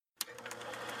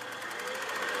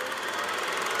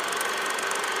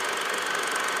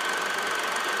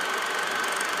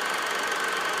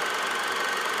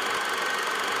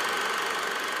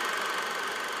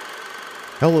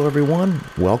Hello, everyone.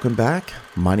 Welcome back.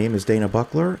 My name is Dana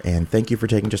Buckler, and thank you for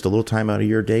taking just a little time out of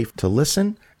your day to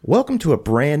listen. Welcome to a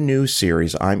brand new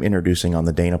series I'm introducing on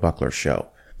the Dana Buckler Show.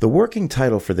 The working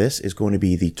title for this is going to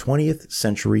be the 20th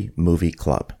Century Movie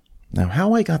Club. Now,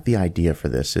 how I got the idea for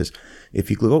this is,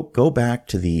 if you go back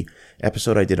to the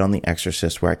episode I did on The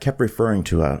Exorcist, where I kept referring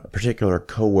to a particular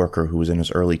coworker who was in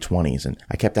his early 20s, and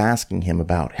I kept asking him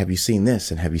about, have you seen this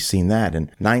and have you seen that?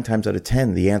 And 9 times out of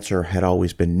 10, the answer had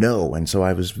always been no. And so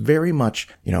I was very much,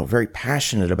 very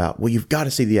passionate about, well, you've got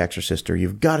to see The Exorcist, or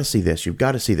you've got to see this, you've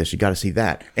got to see this, you've got to see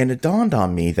that. And it dawned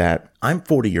on me that I'm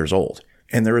 40 years old,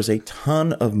 and there is a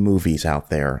ton of movies out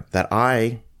there that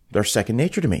they're second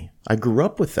nature to me. I grew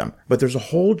up with them, but there's a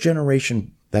whole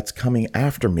generation that's coming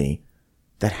after me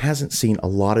that hasn't seen a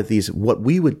lot of these, what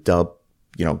we would dub,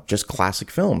 just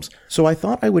classic films. So I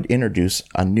thought I would introduce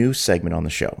a new segment on the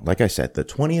show. Like I said, the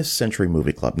 20th Century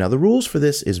Movie Club. Now, the rules for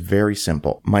this is very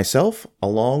simple. Myself,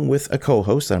 along with a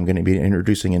co-host that I'm going to be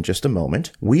introducing in just a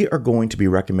moment, we are going to be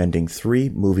recommending 3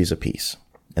 movies apiece.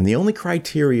 And the only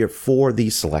criteria for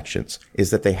these selections is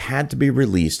that they had to be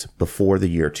released before the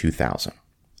year 2000.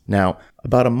 Now,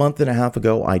 about a month and a half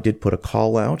ago, I did put a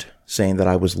call out saying that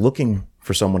I was looking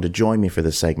for someone to join me for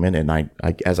this segment. And I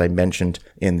as I mentioned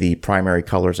in the Primary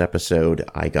Colors episode,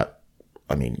 I got,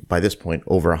 by this point,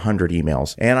 over 100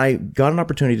 emails. And I got an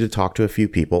opportunity to talk to a few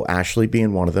people, Ashley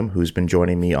being one of them, who's been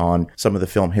joining me on some of the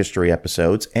film history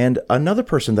episodes. And another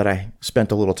person that I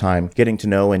spent a little time getting to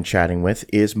know and chatting with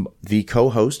is the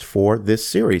co-host for this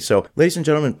series. So, ladies and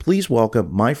gentlemen, please welcome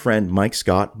my friend, Mike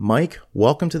Scott. Mike,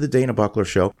 welcome to the Dana Buckler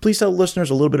Show. Please tell listeners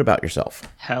a little bit about yourself.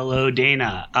 Hello,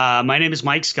 Dana. My name is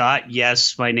Mike Scott.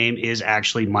 Yes, my name is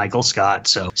actually Michael Scott.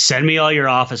 So send me all your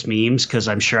office memes, because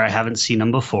I'm sure I haven't seen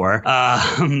them before.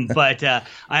 But I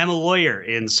am a lawyer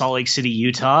in Salt Lake City,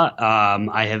 Utah.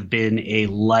 I have been a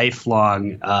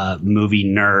lifelong movie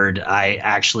nerd. I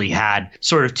actually had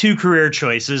sort of 2 career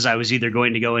choices. I was either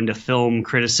going to go into film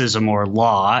criticism or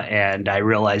law, and I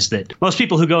realized that most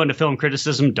people who go into film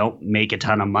criticism don't make a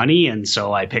ton of money, and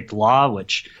so I picked law,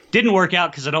 which didn't work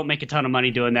out because I don't make a ton of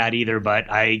money doing that either, but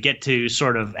I get to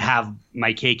sort of have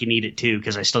my cake and eat it too,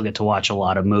 because I still get to watch a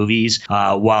lot of movies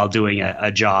while doing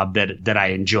a job that I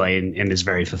enjoy and is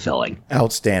very fulfilling.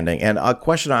 Outstanding. And a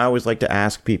question I always like to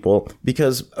ask people,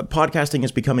 because podcasting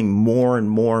is becoming more and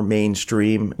more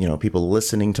mainstream, people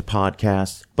listening to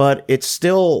podcasts, but it's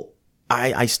still,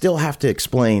 I still have to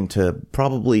explain to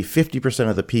probably 50%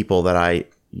 of the people that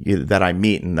I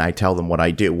meet, and I tell them what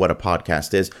I do, what a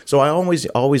podcast is. So I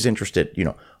always interested,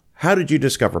 how did you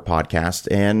discover podcasts?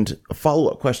 And a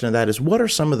follow-up question to that is, what are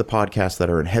some of the podcasts that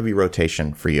are in heavy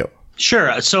rotation for you?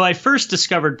 Sure. So I first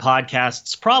discovered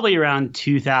podcasts probably around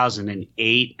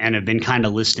 2008 and have been kind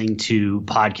of listening to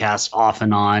podcasts off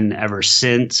and on ever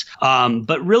since.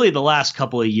 But really the last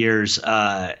couple of years,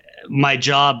 my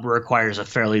job requires a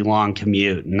fairly long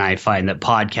commute, and I find that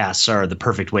podcasts are the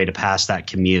perfect way to pass that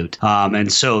commute.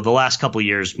 And so the last couple of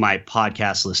years, my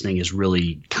podcast listening has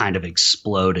really kind of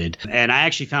exploded. And I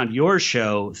actually found your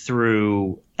show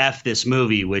through F This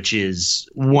Movie, which is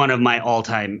one of my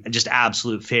all-time just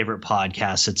absolute favorite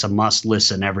podcasts. It's a must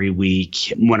listen every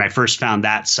week. When I first found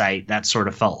that site, that sort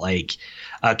of felt like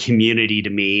a community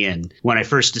to me. And when I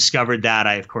first discovered that,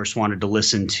 I, of course, wanted to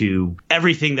listen to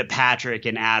everything that Patrick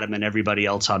and Adam and everybody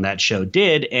else on that show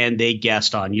did. And they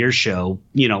guest on your show,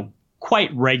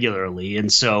 quite regularly.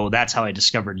 And so that's how I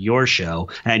discovered your show.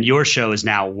 And your show is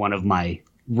now one of my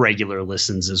regular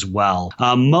listens as well.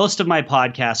 Most of my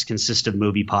podcasts consist of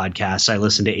movie podcasts. I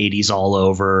listen to 80s All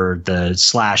Over, the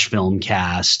Slash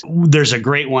Filmcast. There's a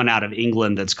great one out of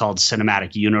England that's called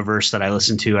Cinematic Universe that I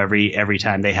listen to every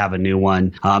time they have a new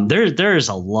one. There's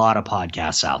a lot of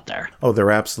podcasts out there. Oh,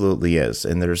 there absolutely is.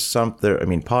 And there's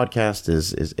podcast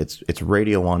it's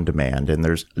radio on demand, and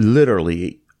there's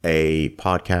literally a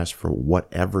podcast for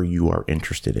whatever you are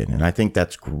interested in. And I think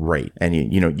that's great.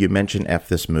 And you mentioned F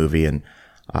This Movie, and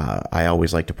I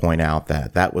always like to point out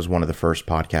that was one of the first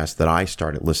podcasts that I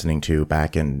started listening to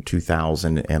back in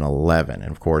 2011.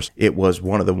 And of course, it was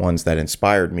one of the ones that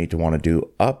inspired me to want to do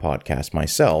a podcast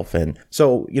myself. And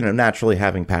so, naturally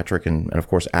having Patrick and of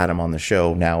course Adam on the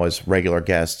show now as regular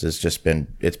guests it's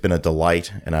been a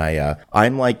delight. And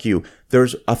I'm like you,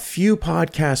 there's a few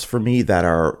podcasts for me that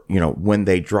are, when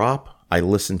they drop, I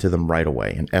listen to them right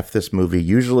away. And F This Movie,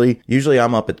 usually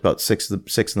I'm up at about 6 in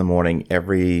the morning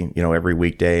every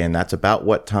weekday. And that's about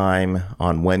what time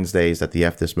on Wednesdays that the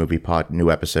F This Movie new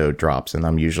episode drops. And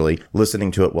I'm usually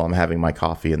listening to it while I'm having my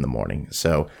coffee in the morning.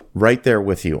 So right there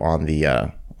with you on the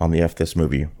F This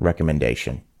Movie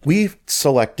recommendation. We've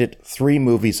selected 3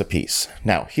 movies apiece.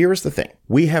 Now, here's the thing.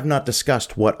 We have not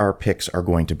discussed what our picks are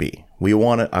going to be.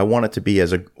 I want it to be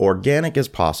as organic as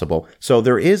possible. So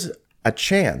there is a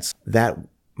chance that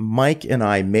Mike and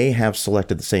I may have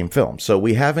selected the same film. So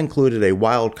we have included a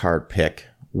wild card pick,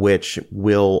 which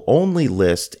will only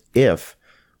list if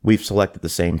we've selected the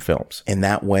same films. And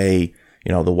that way,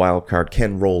 the wild card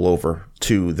can roll over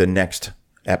to the next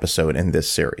episode in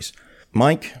this series.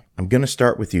 Mike, I'm going to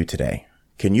start with you today.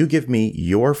 Can you give me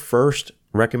your first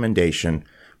recommendation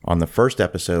on the first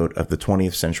episode of the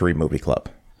 20th Century Movie Club?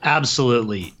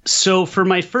 Absolutely. So for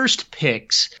my first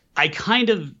picks, I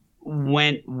kind of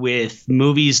went with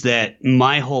movies that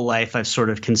my whole life I've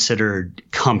sort of considered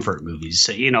comfort movies.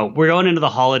 We're going into the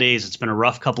holidays. It's been a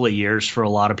rough couple of years for a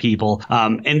lot of people.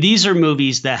 And these are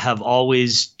movies that have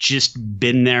always just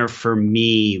been there for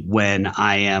me when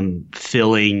I am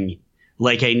feeling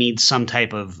like I need some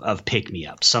type of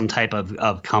pick-me-up, some type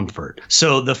of comfort.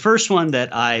 So the first one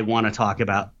that I want to talk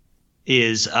about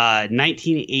is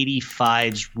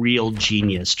 1985's Real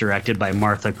Genius, directed by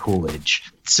Martha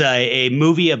Coolidge. It's a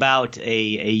movie about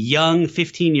a young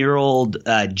 15-year-old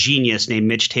genius named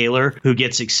Mitch Taylor who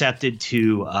gets accepted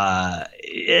to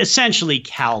essentially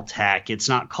Caltech. It's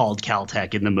not called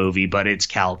Caltech in the movie, but it's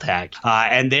Caltech.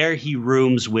 And there he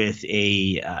rooms with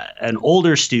an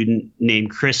older student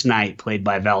named Chris Knight, played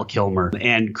by Val Kilmer.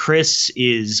 And Chris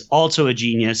is also a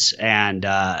genius, and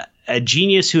a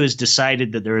genius who has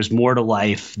decided that there is more to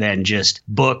life than just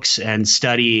books and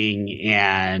studying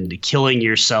and killing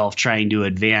yourself trying to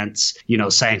advance,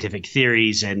 scientific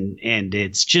theories. And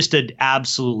it's just an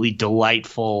absolutely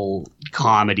delightful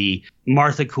comedy.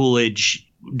 Martha Coolidge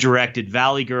directed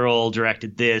Valley Girl,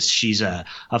 directed this. She's a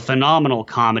phenomenal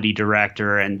comedy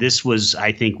director. And this was,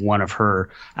 I think, one of her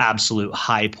absolute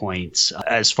high points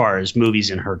as far as movies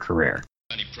in her career.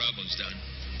 Any problems, Don?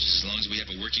 Just as long as we have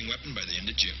a working weapon by the end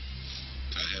of June.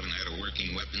 I haven't had a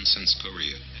working weapon since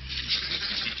Korea.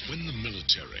 When the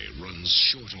military runs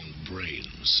short on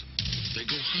brains, they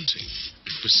go hunting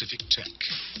at Pacific Tech,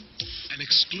 an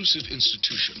exclusive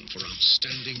institution for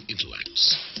outstanding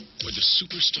intellects, where the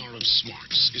superstar of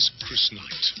smarts is Chris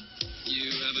Knight. You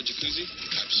have a jacuzzi?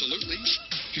 Absolutely.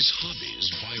 His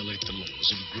hobbies violate the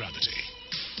laws of gravity.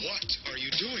 What are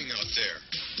you doing out there?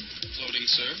 Floating,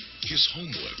 sir. His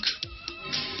homework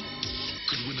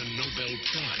could win a Nobel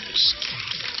Prize.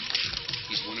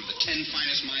 He's one of the 10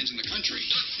 finest minds in the country.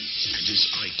 And his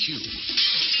IQ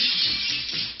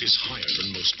is higher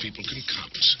than most people can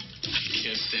count. I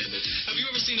can't stand it. Have you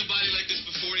ever seen a body like this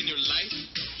before in your life?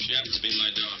 She happens to be my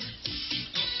daughter.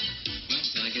 Oh, well,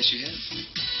 then I guess you have.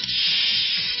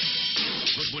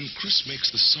 But when Chris makes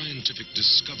the scientific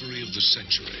discovery of the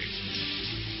century,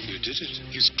 You did it.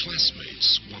 his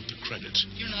classmates want the credit.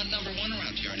 You're not number one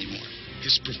around here anymore.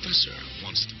 His professor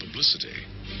wants the publicity.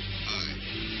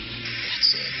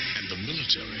 That's it. And the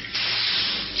military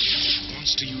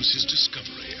wants to use his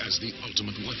discovery as the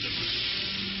ultimate weapon.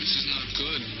 This is not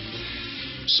good.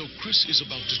 So Chris is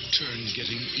about to turn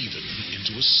getting even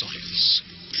into a science.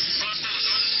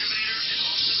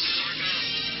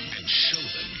 And show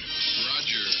them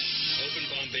Roger. Open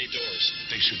bomb bay doors.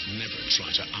 they should never try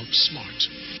to outsmart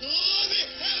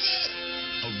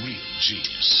a real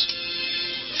genius.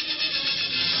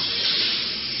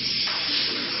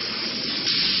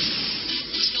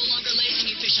 It's no longer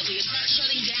lagging efficiently. It's not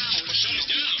shutting down. Shut us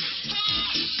down.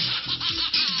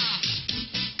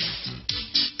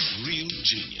 Real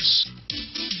genius.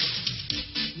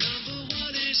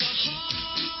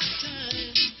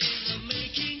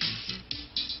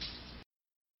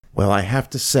 Well, I have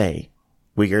to say,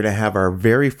 we're going to have our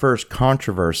very first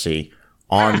controversy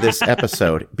on this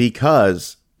episode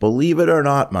because, believe it or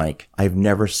not, Mike, I've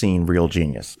never seen Real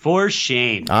Genius. For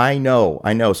shame. I know.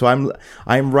 So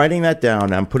I'm writing that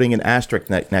down. I'm putting an asterisk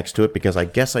next to it because I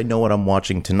guess I know what I'm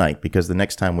watching tonight. Because the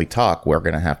next time we talk, we're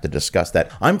going to have to discuss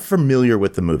that. I'm familiar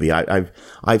with the movie.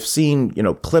 I've seen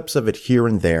clips of it here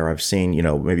and there. I've seen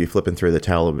maybe flipping through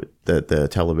the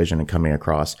television and coming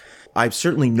across. I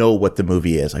certainly know what the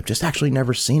movie is. I've just actually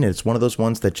never seen it. It's one of those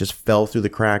ones that just fell through the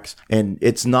cracks. And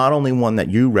it's not only one that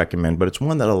you recommend, but it's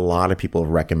one that a lot of people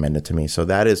have recommended to me. So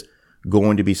that is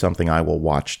going to be something I will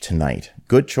watch tonight.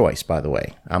 Good choice, by the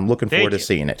way. I'm looking forward to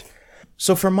seeing it.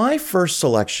 So for my first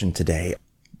selection today,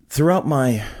 throughout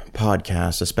my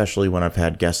podcast, especially when I've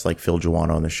had guests like Phil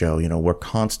Joanna on the show, we're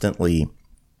constantly,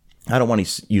 I don't want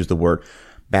to use the word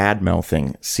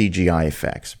bad-mouthing CGI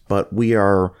effects, but we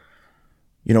are...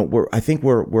 I think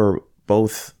we're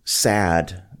both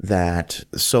sad that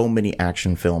so many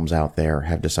action films out there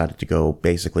have decided to go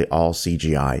basically all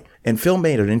CGI. And Phil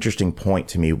made an interesting point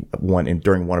to me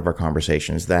during one of our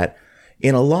conversations that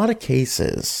In a lot of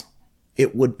cases,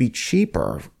 it would be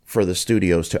cheaper for the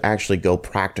studios to actually go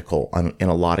practical in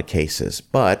a lot of cases.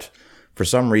 But for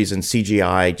some reason,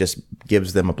 CGI just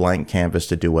gives them a blank canvas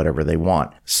to do whatever they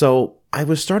want. So I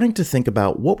was starting to think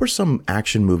about what were some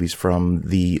action movies from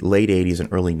the late 80s and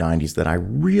early 90s that I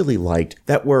really liked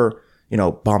that were,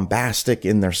 bombastic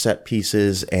in their set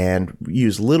pieces and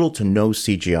use little to no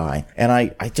CGI. And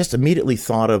I just immediately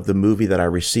thought of the movie that I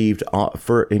received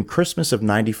in Christmas of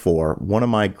 94. One of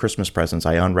my Christmas presents,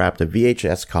 I unwrapped a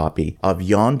VHS copy of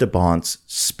Jan de Bont's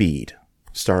Speed,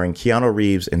 starring Keanu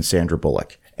Reeves and Sandra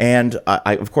Bullock. And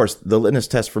I of course, the litmus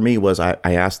test for me was I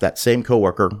asked that same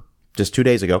coworker just 2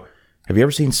 days ago, have you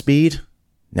ever seen Speed?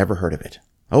 Never heard of it.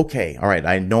 Okay, all right,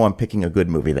 I know I'm picking a good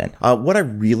movie then. What I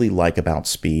really like about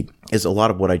Speed is a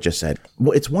lot of what I just said.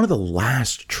 Well, it's one of the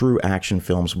last true action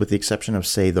films, with the exception of,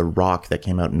 say, The Rock that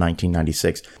came out in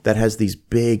 1996, that has these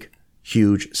big,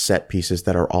 huge set pieces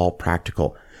that are all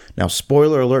practical. Now,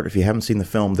 spoiler alert, if you haven't seen the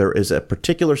film, there is a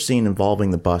particular scene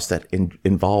involving the bus that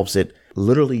involves it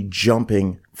literally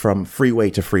jumping from freeway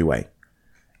to freeway.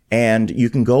 And you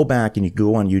can go back and you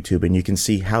go on YouTube and you can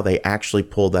see how they actually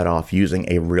pulled that off using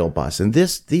a real bus. And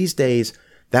these days,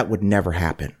 that would never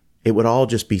happen. It would all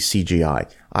just be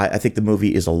CGI. I think the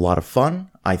movie is a lot of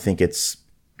fun. I think it's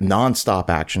non-stop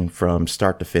action from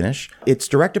start to finish. It's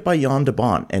directed by Jan de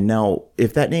Bont. And now,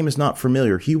 if that name is not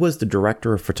familiar, he was the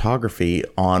director of photography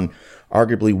on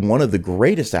arguably one of the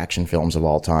greatest action films of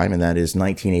all time, and that is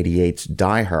 1988's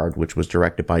Die Hard, which was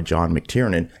directed by John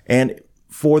McTiernan. And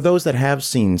for those that have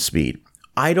seen Speed,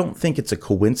 I don't think it's a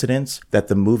coincidence that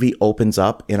the movie opens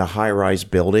up in a high-rise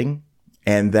building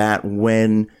and that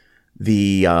when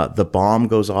the bomb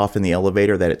goes off in the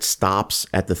elevator, that it stops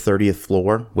at the 30th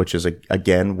floor, which is,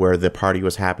 again, where the party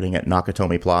was happening at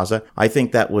Nakatomi Plaza. I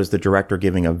think that was the director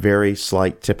giving a very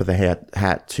slight tip of the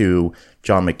hat to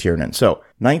John McTiernan. So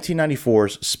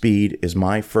 1994's Speed is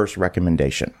my first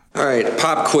recommendation. All right,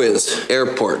 pop quiz.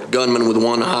 Airport. Gunman with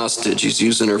one hostage. He's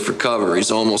using her for cover. He's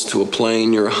almost to a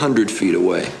plane. You're 100 feet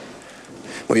away.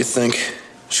 What do you think?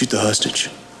 Shoot the hostage.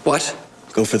 What?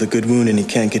 Go for the good wound and he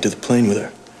can't get to the plane with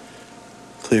her.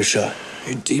 Clear shot.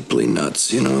 You're deeply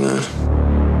nuts, you know that?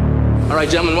 All right,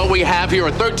 gentlemen, what we have here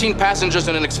are 13 passengers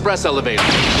in an express elevator.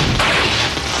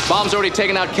 Bomb's already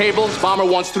taken out cables. Bomber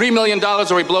wants $3 million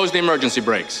or he blows the emergency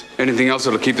brakes. Anything else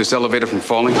that'll keep this elevator from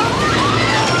falling? The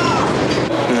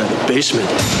basement.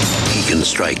 He can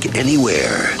strike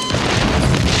anywhere,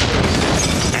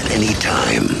 at any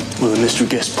time. Will the mystery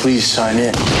guest please sign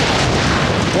in?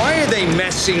 Why are they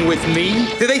messing with me?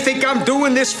 Do they think I'm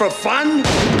doing this for fun?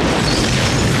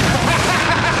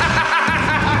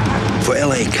 For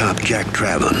LA cop Jack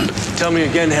Traven. Tell me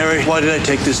again, Harry, why did I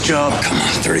take this job? Come on,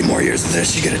 30 more years of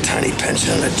this, you get a tiny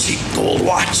pension and a cheap gold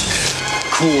watch.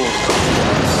 Cool.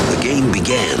 The game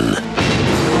began.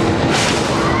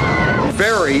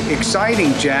 Very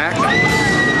exciting, Jack.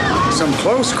 Some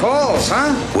close calls,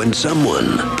 huh? When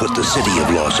someone put the city of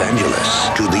Los Angeles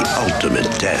to the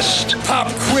ultimate test. Pop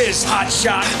quiz,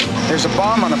 hotshot. There's a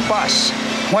bomb on a bus.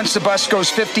 Once the bus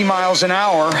goes 50 miles an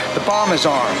hour, the bomb is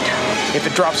armed. If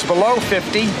it drops below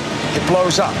 50, it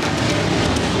blows up.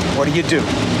 What do you do?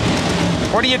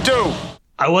 What do you do?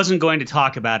 I wasn't going to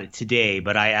talk about it today,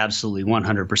 but I absolutely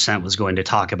 100% was going to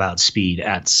talk about Speed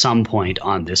at some point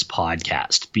on this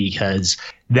podcast because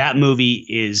that movie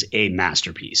is a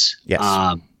masterpiece.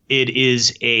 Yes. It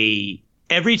is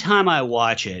every time I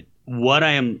watch it, what I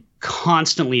am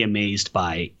constantly amazed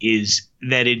by is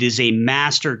that it is a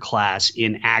masterclass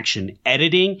in action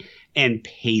editing and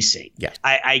pacing. Yes.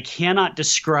 I cannot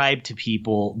describe to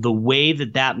people the way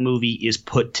that movie is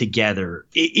put together.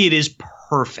 It is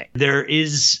perfect. There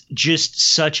is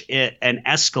just such an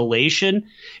escalation.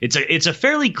 It's a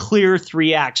fairly clear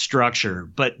 3-act structure,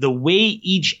 but the way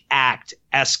each act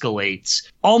escalates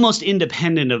almost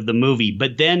independent of the movie,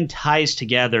 but then ties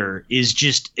together is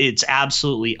just, it's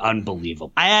absolutely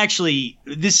unbelievable.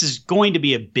 This is going to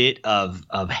be a bit of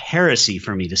heresy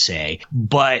for me to say,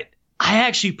 but I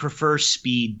actually prefer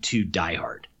Speed to Die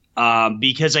Hard.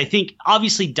 Because I think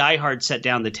obviously Die Hard set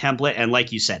down the template. And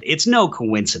like you said, it's no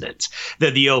coincidence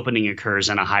that the opening occurs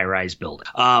in a high-rise building.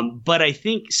 But I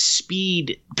think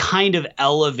Speed kind of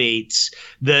elevates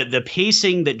the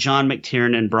pacing that John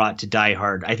McTiernan brought to Die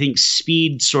Hard. I think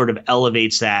Speed sort of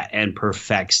elevates that and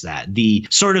perfects that. The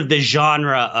sort of the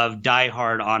genre of Die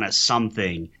Hard on a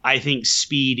something. I think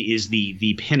Speed is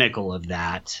the pinnacle of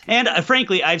that. And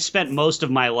frankly, I've spent most of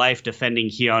my life defending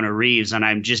Keanu Reeves, and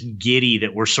I'm just giddy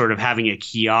that we're sort of having a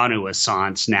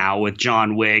Keanu-assance now with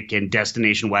John Wick and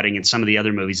Destination Wedding and some of the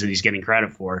other movies that he's getting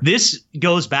credit for. This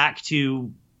goes back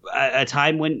to a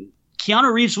time when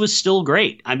Keanu Reeves was still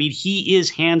great. I mean, he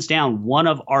is hands down one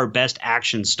of our best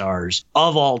action stars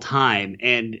of all time,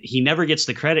 and he never gets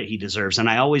the credit he deserves. And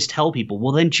I always tell people,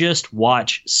 well, then just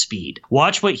watch Speed.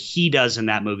 Watch what he does in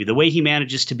that movie. The way he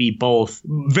manages to be both,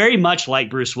 very much like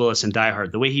Bruce Willis in Die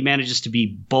Hard, the way he manages to be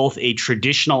both a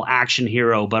traditional action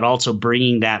hero, but also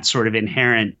bringing that sort of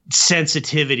inherent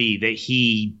sensitivity that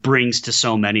he brings to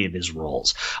so many of his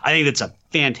roles. I think that's a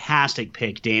fantastic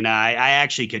pick, Dana. I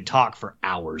actually could talk for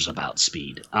hours about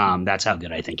Speed. That's how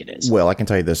good I think it is. Well, I can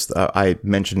tell you this. I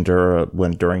mentioned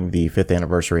during the 5th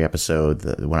anniversary episode,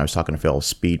 when I was talking to Phil,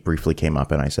 Speed briefly came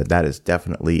up, and I said, that is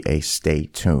definitely a stay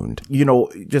tuned. You know,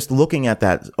 just looking at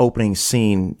that opening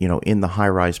scene, you know, in the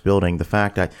high-rise building, the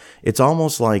fact that it's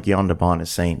almost like Jan de Bont is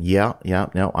saying,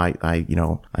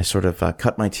 I sort of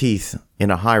cut my teeth in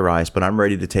a high rise, but I'm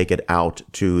ready to take it out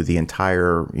to the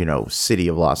entire, you know, city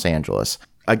of Los Angeles.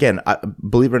 Again,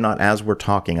 believe it or not, as we're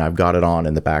talking, I've got it on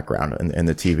in the background in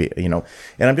the TV, you know,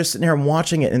 and I'm just sitting here and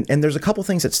watching it. And there's a couple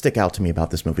things that stick out to me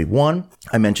about this movie. One,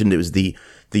 I mentioned it was the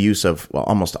use of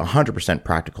almost 100%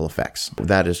 practical effects.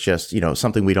 That is just, you know,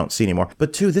 something we don't see anymore.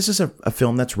 But two, this is a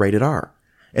film that's rated R.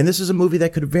 And this is a movie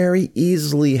that could very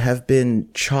easily have been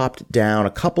chopped down,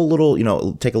 a couple little, you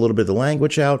know, take a little bit of the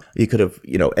language out. You could have,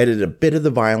 you know, edited a bit of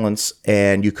the violence,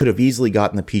 and you could have easily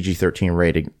gotten the PG-13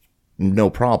 rating, no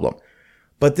problem.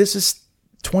 But this is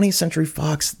 20th Century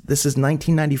Fox. This is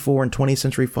 1994 and 20th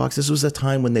Century Fox. This was a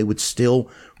time when they would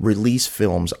still release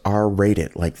films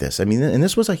R-rated like this. I mean, and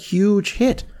this was a huge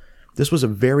hit. This was a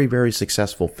very, very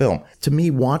successful film. To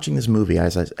me, watching this movie,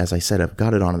 as I said, I've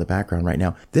got it on in the background right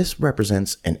now, this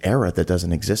represents an era that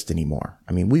doesn't exist anymore.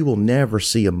 I mean, we will never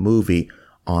see a movie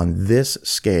on this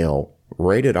scale,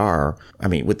 rated R. I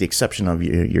mean, with the exception of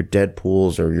your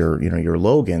Deadpools or your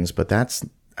Logans, but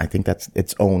I think that's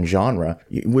its own genre.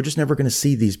 We're just never going to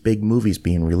see these big movies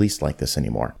being released like this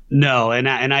anymore. No, and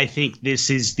I think this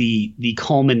is the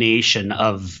culmination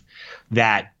of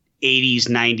that 80s,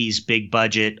 90s big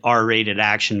budget R-rated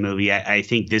action movie. I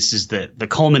think this is the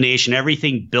culmination,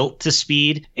 everything built to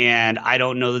Speed, and I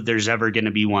don't know that there's ever going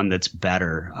to be one that's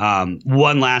better.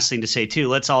 One last thing to say too,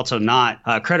 let's also not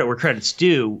credit where credit's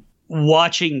due.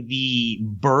 Watching the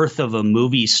birth of a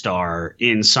movie star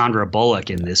in Sandra Bullock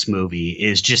in this movie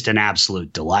is just an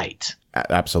absolute delight.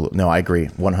 Absolutely. No, I agree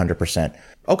 100%.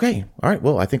 Okay. All right.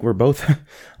 Well, I think we're both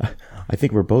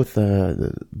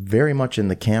very much in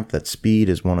the camp that Speed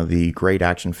is one of the great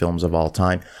action films of all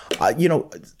time. You know,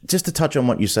 just to touch on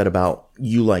what you said about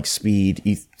you like Speed,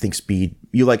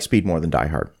 you like Speed more than Die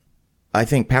Hard. I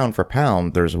think pound for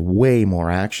pound, there's way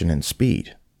more action in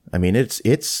Speed. I mean,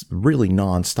 it's really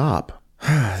nonstop.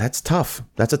 That's tough.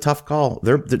 That's a tough call.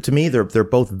 To me, they're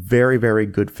both very, very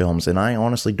good films, and I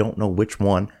honestly don't know which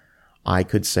one I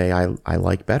could say I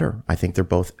like better. I think they're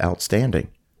both outstanding.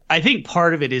 I think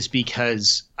part of it is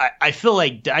because I feel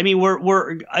like, I mean,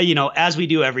 we're you know, as we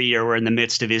do every year, we're in the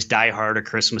midst of, is Die Hard a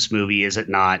Christmas movie? Is it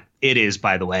not? It is,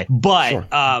 by the way. But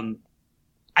sure.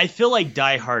 I feel like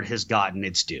Die Hard has gotten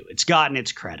its due. It's gotten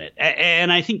its credit.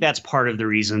 And I think that's part of the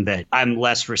reason that I'm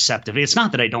less receptive. It's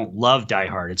not that I don't love Die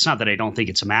Hard. It's not that I don't think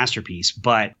it's a masterpiece.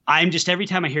 But I'm just, every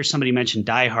time I hear somebody mention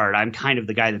Die Hard, I'm kind of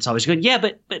the guy that's always going, yeah,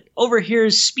 but over here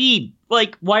is Speed.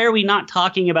 Like, why are we not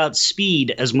talking about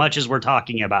Speed as much as we're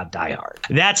talking about Die Hard?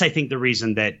 That's, I think, the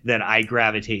reason that I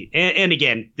gravitate. And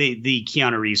again, the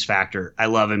Keanu Reeves factor. I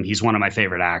love him. He's one of my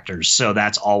favorite actors. So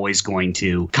that's always going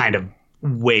to kind of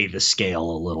weigh the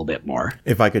scale a little bit more.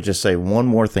 If I could just say one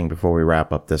more thing before we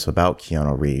wrap up this about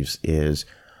Keanu Reeves, is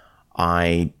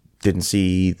I didn't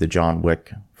see the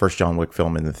first John Wick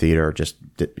film in the theater. Just,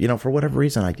 you know, for whatever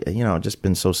reason, I've just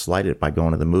been so slighted by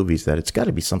going to the movies that it's got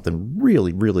to be something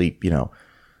really, really, you know,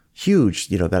 huge,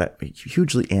 you know,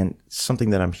 something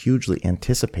that I'm hugely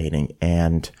anticipating.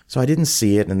 And so I didn't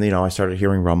see it. And, you know, I started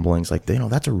hearing rumblings like, you know,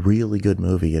 that's a really good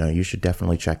movie. You know, you should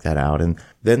definitely check that out. And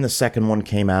then the second one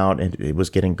came out and it was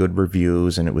getting good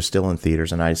reviews and it was still in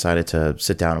theaters. And I decided to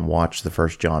sit down and watch the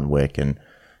first John Wick. And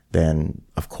then,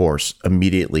 of course,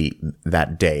 immediately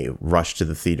that day rushed to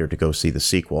the theater to go see the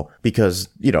sequel because,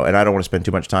 you know, and I don't want to spend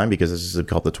too much time because this is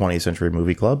called the 20th Century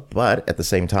Movie Club. But at the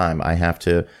same time, I have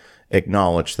to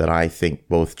acknowledge that I think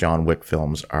both John Wick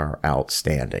films are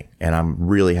outstanding. And I'm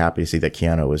really happy to see that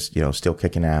Keanu is, you know, still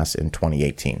kicking ass in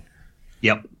 2018.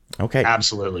 Yep. Okay.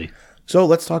 Absolutely. So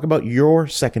let's talk about your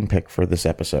second pick for this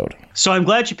episode. So I'm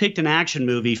glad you picked an action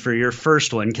movie for your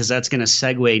first one, because that's going to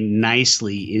segue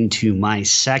nicely into my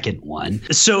second one.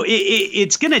 So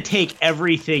it's going to take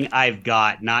everything I've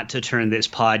got not to turn this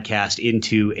podcast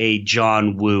into a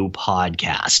John Woo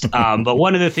podcast. But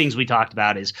one of the things we talked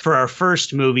about is for our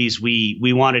first movies,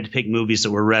 we wanted to pick movies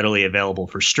that were readily available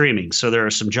for streaming. So there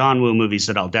are some John Woo movies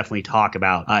that I'll definitely talk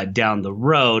about down the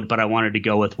road, but I wanted to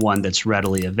go with one that's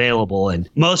readily available. And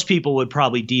most people would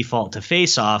probably default to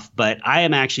Face Off, but I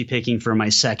am actually picking for my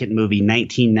second movie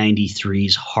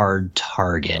 1993's Hard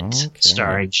Target,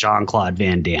 starring Jean-Claude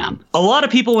Van Damme. A lot of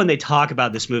people, when they talk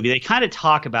about this movie, they kind of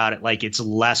talk about it like it's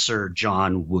lesser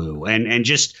John Woo. And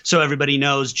just so everybody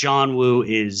knows, John Woo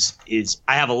is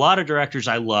I have a lot of directors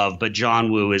I love, but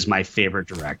John Woo is my favorite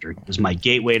director. He was my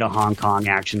gateway to Hong Kong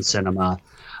action cinema.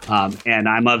 And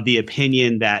I'm of the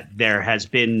opinion that there has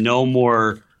been no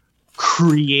more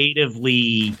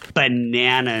creatively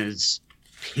bananas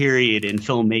period in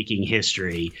filmmaking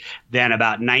history than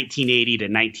about 1980 to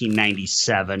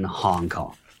 1997 Hong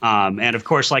Kong. And of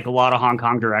course, like a lot of Hong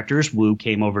Kong directors, Woo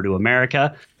came over to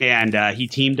America, and he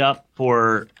teamed up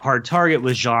for Hard Target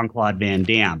with Jean-Claude Van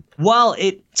Damme. While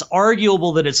it's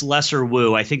arguable that it's lesser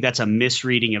Woo, I think that's a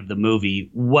misreading of the movie.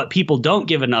 What people don't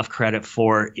give enough credit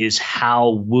for is how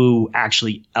Woo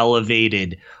actually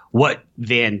elevated what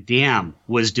Van Damme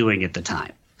was doing at the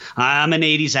time. I'm an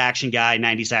 80s action guy,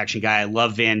 90s action guy. I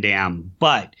love Van Damme,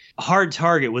 but Hard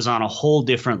Target was on a whole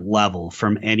different level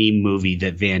from any movie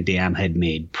that Van Damme had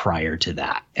made prior to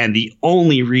that. And the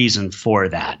only reason for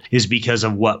that is because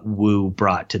of what Woo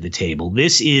brought to the table.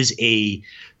 This is a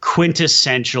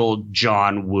quintessential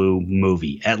John Woo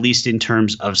movie, at least in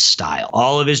terms of style.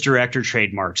 All of his director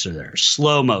trademarks are there.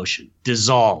 Slow motion,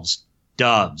 dissolves,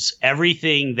 dubs,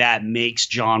 everything that makes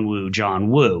John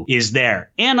Woo is there.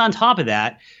 And on top of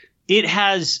that, it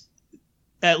has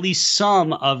at least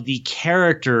some of the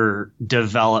character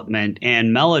development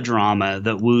and melodrama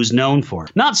that Woo's known for.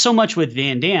 Not so much with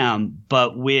Van Damme,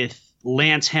 but with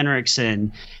Lance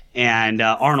Henriksen and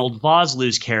Arnold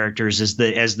Vosloo's characters as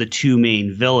the two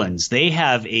main villains. They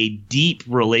have a deep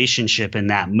relationship in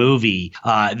that movie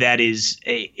that is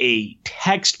a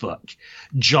textbook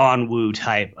John Woo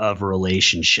type of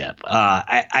relationship.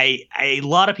 A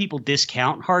lot of people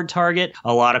discount Hard Target.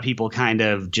 A lot of people kind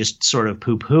of just sort of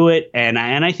poo-poo it. And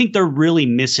I think they're really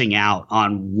missing out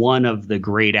on one of the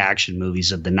great action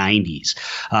movies of the 90s.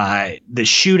 The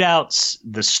shootouts,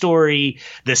 the story,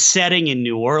 the setting in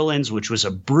New Orleans, which was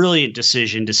a brilliant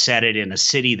decision to set it in a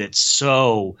city that's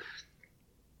so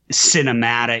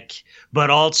cinematic, but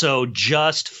also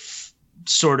just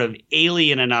sort of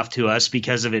alien enough to us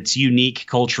because of its unique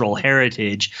cultural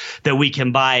heritage that we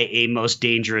can buy a Most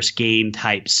Dangerous Game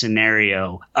type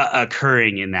scenario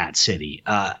occurring in that city.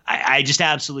 I just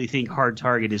absolutely think Hard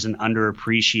Target is an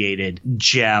underappreciated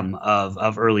gem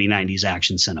of early 90s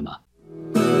action cinema.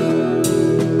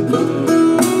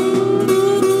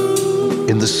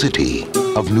 In the city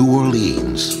of New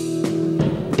Orleans,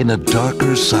 in a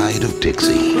darker side of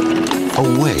Dixie,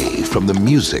 away from the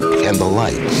music and the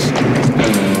lights,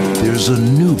 there's a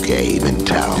new game in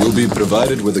town. You'll be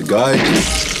provided with a guide,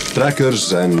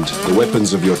 trackers, and the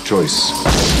weapons of your choice.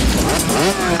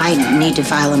 I need to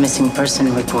file a missing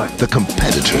person report. The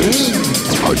competitors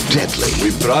are deadly.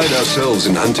 We pride ourselves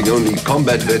in hunting only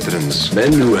combat veterans,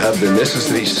 men who have the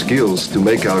necessary skills to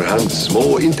make our hunts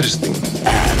more interesting.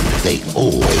 And they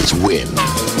always win.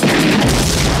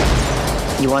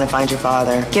 You want to find your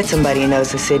father? Get somebody who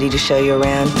knows the city to show you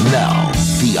around. Now,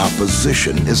 the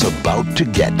opposition is about to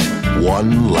get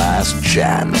one last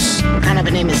chance. What kind of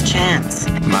a name is Chance?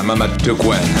 My mama took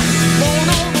one.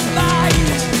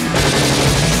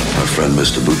 Our friend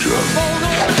Mr. Boudreaux,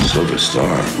 Silver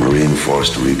Star, Marine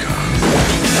Force Recon.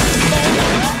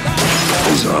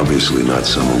 He's obviously not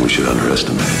someone we should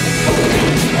underestimate.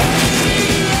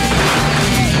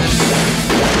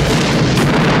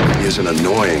 Is an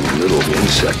annoying little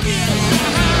insect.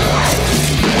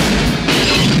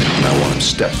 I want him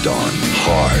stepped on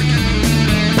hard.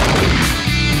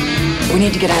 We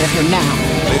need to get out of here now.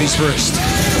 Ladies first.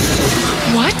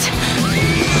 What?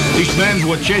 These men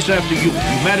will chase after you.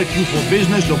 You mad at you for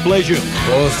business or pleasure?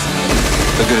 Both.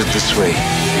 Look at it this way.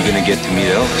 You're gonna get to meet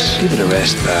Elvis. Give it a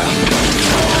rest, pal.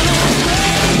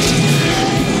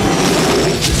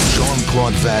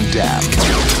 Jean-Claude Van Damme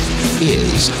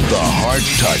is the Hard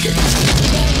Target.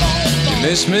 You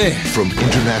miss me? From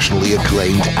internationally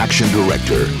acclaimed action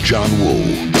director John Woo.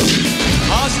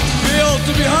 How's it feel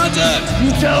to be hunted?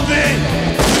 You tell me.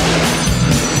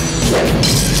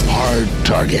 Hard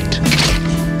Target.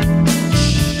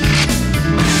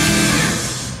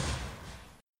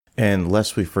 And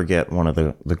lest we forget one of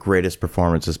the greatest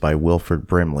performances by Wilford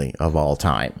Brimley of all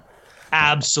time.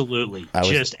 Absolutely.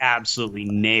 Just absolutely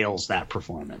nails that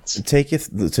performance. To take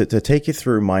you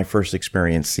through my first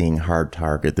experience seeing Hard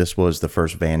Target, this was the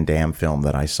first Van Damme film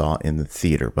that I saw in the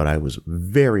theater, but I was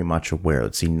very much aware.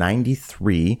 Let's see,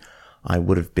 93, I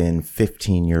would have been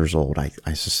 15 years old. I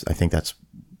think that's,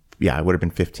 yeah, I would have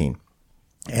been 15.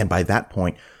 And by that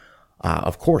point,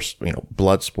 of course,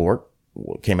 Bloodsport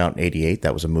came out in 88.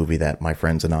 That was a movie that my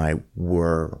friends and I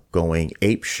were going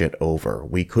apeshit over.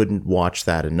 We couldn't watch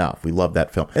that enough. We loved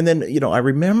that film. And then, I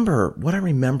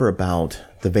remember about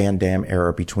the Van Damme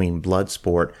era between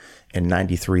Bloodsport and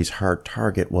 93's Hard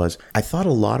Target was I thought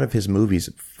a lot of his movies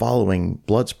following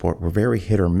Bloodsport were very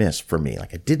hit or miss for me.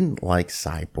 Like I didn't like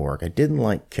Cyborg. I didn't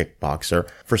like Kickboxer.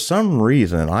 For some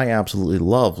reason, I absolutely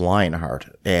love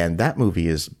Lionheart. And that movie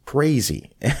is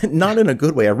crazy. Not in a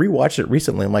good way. I rewatched it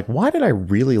recently. I'm like, why did I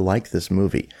really like this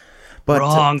movie? But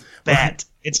wrong bet.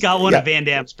 It's got one of Van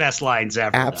Damme's best lines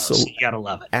ever. Absolutely. So you gotta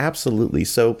love it. Absolutely.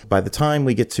 So by the time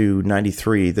we get to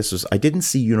 93, I didn't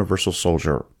see Universal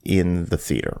Soldier in the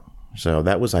theater. So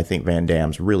that was, I think, Van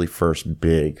Damme's really first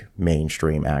big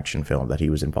mainstream action film that he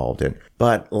was involved in.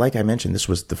 But like I mentioned, this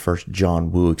was the first John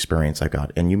Woo experience I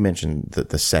got. And you mentioned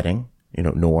the setting,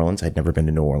 New Orleans. I'd never been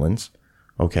to New Orleans.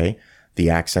 Okay. The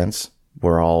accents it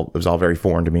was all very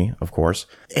foreign to me, of course.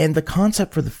 And the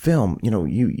concept for the film,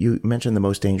 you mentioned The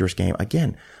Most Dangerous Game.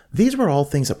 Again, these were all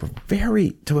things that were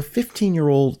to a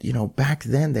 15-year-old, back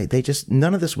then, they just,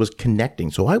 none of this was connecting.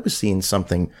 So I was seeing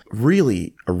something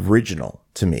really original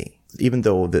to me. Even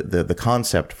though the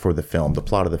concept for the film, the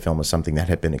plot of the film was something that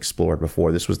had been explored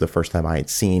before, this was the first time I had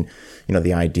seen,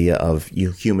 the idea of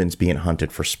humans being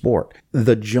hunted for sport.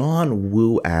 The John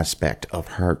Woo aspect of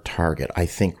Hard Target, I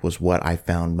think, was what I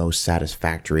found most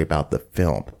satisfactory about the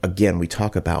film. Again, we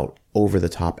talk about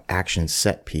over-the-top action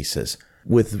set pieces.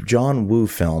 With John Woo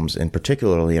films, and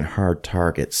particularly in Hard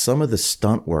Target, some of the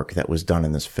stunt work that was done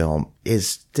in this film is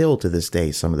still to this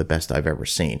day some of the best I've ever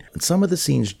seen. And some of the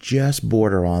scenes just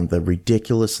border on the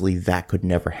ridiculously that could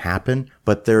never happen,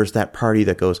 but there's that party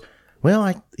that goes, well,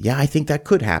 I think that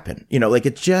could happen.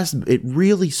 It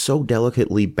really so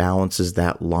delicately balances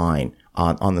that line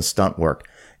on the stunt work.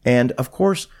 And of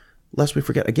course, lest we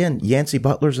forget, again, Yancey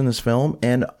Butler's in this film,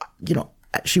 and,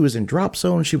 she was in Drop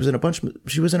Zone. She was in a bunch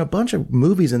of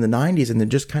movies in the 90s and then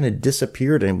just kind of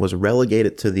disappeared and was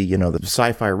relegated to the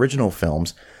sci-fi original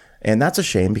films. And that's a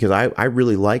shame because I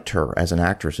really liked her as an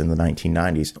actress in the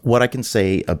 1990s. What I can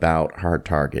say about Hard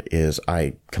Target is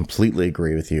I completely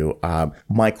agree with you.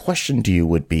 My question to you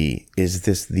would be, is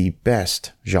this the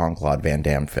best Jean-Claude Van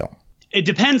Damme film? It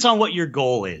depends on what your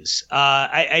goal is.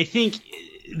 I think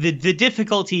the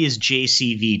difficulty is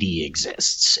JCVD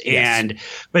exists. Yes.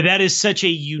 But that is such a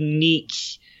unique,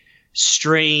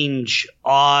 strange,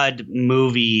 odd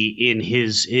movie in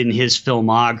his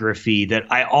filmography that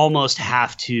I almost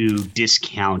have to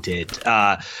discount it.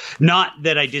 Not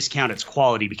that I discount its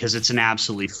quality because it's an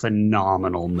absolutely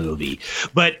phenomenal movie.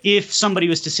 But if somebody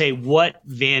was to say, what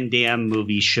Van Damme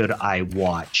movie should I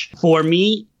watch? For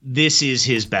me, this is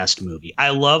his best movie. I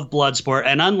love Bloodsport,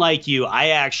 and unlike you, I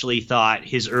actually thought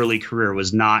his early career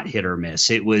was not hit or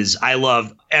miss. I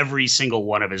love every single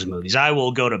one of his movies. I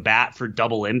will go to bat for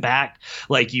Double Impact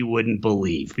like you wouldn't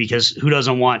believe, because who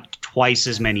doesn't want twice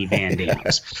as many Van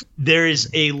Dammes? There is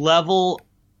a level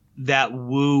that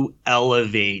Woo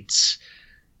elevates.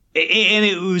 And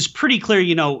it was pretty clear,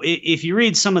 if you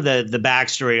read some of the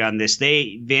backstory on this,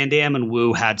 Van Damme and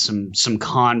Woo had some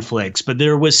conflicts, but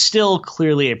there was still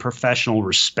clearly a professional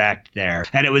respect there.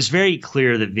 And it was very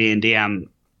clear that Van Damme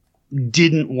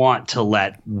didn't want to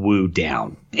let Woo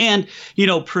down. And,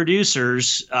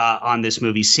 producers on this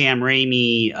movie, Sam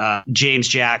Raimi, James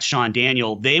Jack, Sean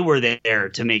Daniel, they were there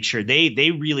to make sure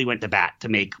they really went to bat to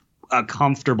make a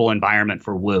comfortable environment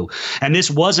for Woo. And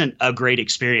this wasn't a great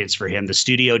experience for him. The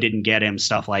studio didn't get him,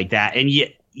 stuff like that. And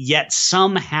yet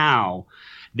somehow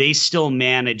they still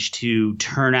managed to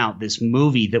turn out this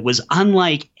movie that was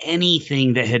unlike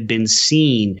anything that had been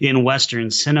seen in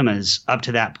Western cinemas up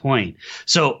to that point.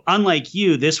 So unlike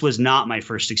you, this was not my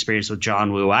first experience with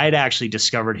John Woo. I had actually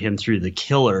discovered him through The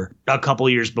Killer a couple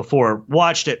years before,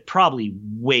 watched it probably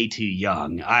way too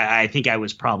young. I think I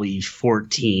was probably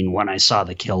 14 when I saw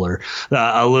The Killer.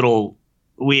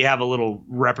 We have a little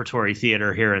repertory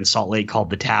theater here in Salt Lake called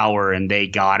The Tower, and they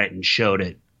got it and showed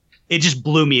it. It just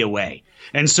blew me away.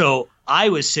 And so I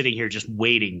was sitting here just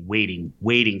waiting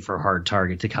for Hard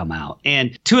Target to come out.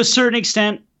 And to a certain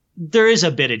extent, there is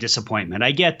a bit of disappointment.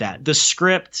 I get that. The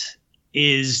script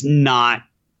is not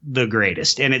the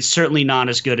greatest, and it's certainly not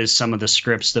as good as some of the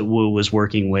scripts that Woo was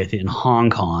working with in Hong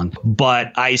Kong.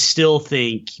 But I still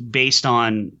think, based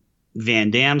on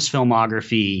Van Damme's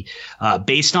filmography,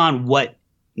 based on what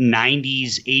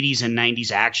 80s and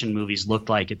 90s action movies looked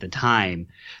like at the time,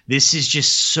 this is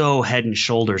just so head and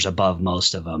shoulders above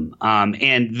most of them.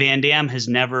 And Van Damme has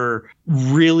never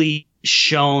really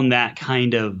shown that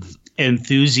kind of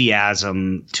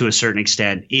enthusiasm to a certain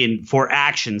extent for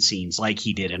action scenes like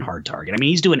he did in Hard Target. I mean,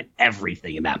 he's doing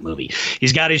everything in that movie.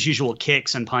 He's got his usual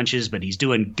kicks and punches, but he's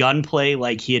doing gunplay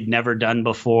like he had never done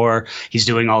before. He's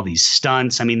doing all these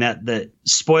stunts. I mean, the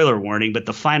spoiler warning, but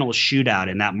the final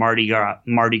shootout in that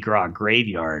Mardi Gras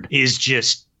graveyard is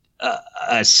just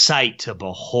a sight to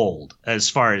behold as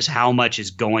far as how much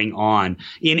is going on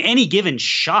in any given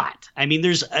shot. I mean,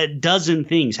 there's a dozen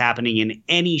things happening in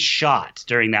any shot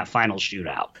during that final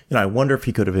shootout. I wonder if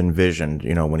he could have envisioned,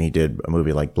 when he did a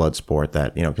movie like Bloodsport,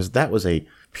 that, because that was a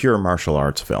pure martial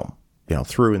arts film,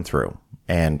 through and through.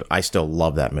 And I still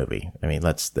love that movie. I mean,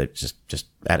 that's just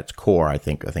at its core. I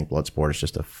think Bloodsport is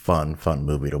just a fun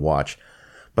movie to watch.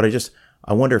 But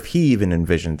I wonder if he even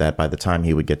envisioned that by the time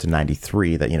he would get to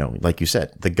 93, that, like you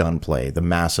said, the gunplay, the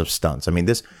massive stunts. I mean,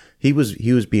 he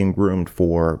was being groomed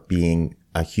for being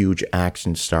a huge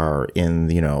action star on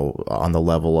the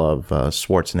level of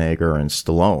Schwarzenegger and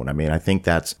Stallone. I mean, I think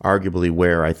that's arguably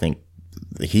where I think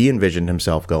he envisioned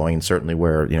himself going, and certainly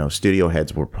where, studio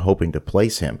heads were hoping to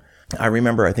place him. I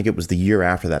remember, I think it was the year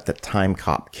after that Time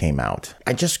Cop came out.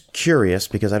 I'm just curious,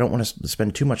 because I don't want to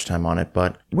spend too much time on it,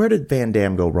 but where did Van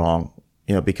Damme go wrong?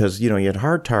 Because, you had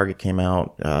Hard Target came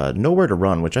out, Nowhere to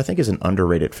Run, which I think is an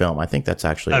underrated film. I think that's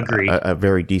actually a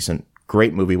very decent,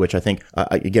 great movie, which I think,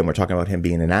 again, we're talking about him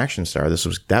being an action star.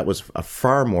 That was a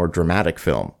far more dramatic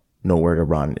film, Nowhere to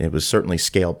Run. It was certainly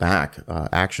scaled back,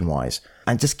 action-wise.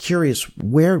 I'm just curious,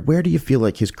 where do you feel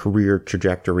like his career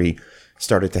trajectory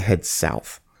started to head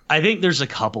south? I think there's a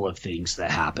couple of things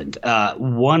that happened.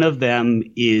 One of them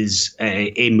is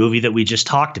a movie that we just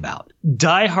talked about.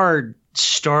 Die Hard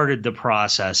started the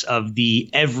process of the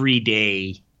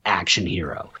everyday action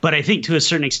hero. But I think to a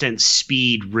certain extent,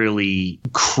 Speed really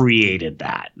created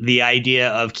that. The idea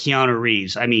of Keanu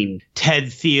Reeves,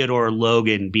 Ted Theodore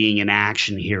Logan being an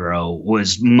action hero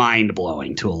was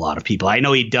mind-blowing to a lot of people. I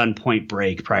know he'd done Point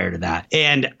Break prior to that.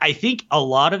 And I think a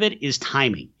lot of it is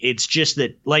timing. It's just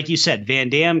that, like you said, Van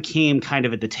Damme came kind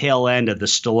of at the tail end of the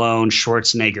Stallone,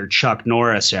 Schwarzenegger, Chuck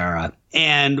Norris era.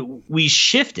 And we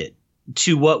shifted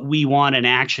to what we want an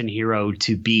action hero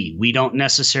to be. We don't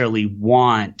necessarily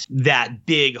want that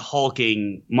big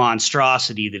hulking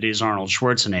monstrosity that is Arnold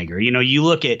Schwarzenegger. You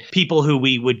look at people who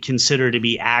we would consider to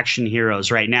be action heroes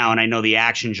right now, and I know the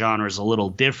action genre is a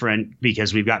little different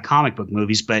because we've got comic book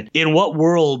movies, but in what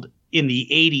world in the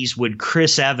 80s would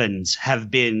Chris Evans have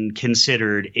been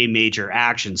considered a major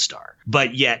action star?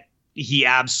 But yet he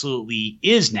absolutely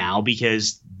is now,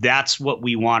 because that's what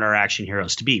we want our action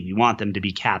heroes to be. We want them to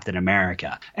be Captain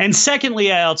America. And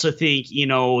secondly, I also think,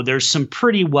 there's some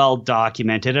pretty well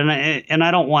documented, and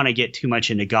I don't want to get too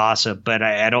much into gossip, but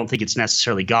I don't think it's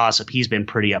necessarily gossip. He's been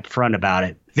pretty upfront about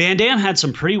it. Van Damme had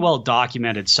some pretty well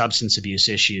documented substance abuse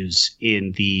issues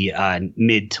in the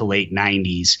mid to late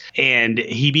 90s, and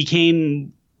he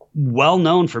became well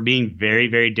known for being very,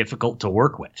 very difficult to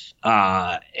work with.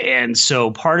 And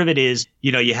so part of it is,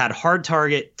 you had Hard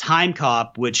Target, Time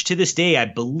Cop, which to this day, I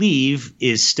believe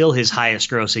is still his highest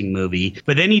grossing movie.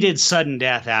 But then he did Sudden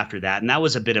Death after that. And that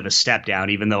was a bit of a step down,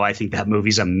 even though I think that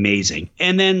movie's amazing.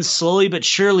 And then slowly but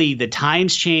surely, the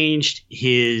times changed.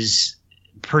 His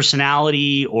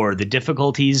personality or the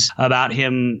difficulties about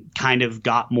him kind of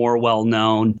got more well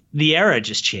known. The era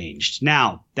just changed.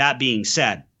 Now, that being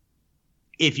said,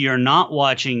 if you're not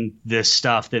watching this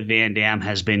stuff that Van Damme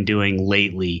has been doing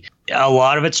lately, a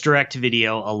lot of it's direct to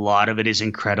video. A lot of it is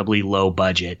incredibly low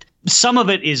budget. Some of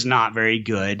it is not very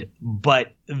good,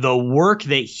 but the work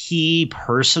that he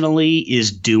personally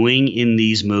is doing in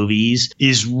these movies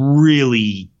is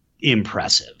really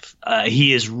impressive.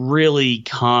 He has really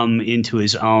come into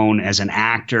his own as an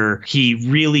actor. He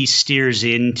really steers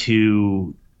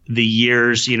into the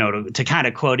years, to kind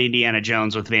of quote Indiana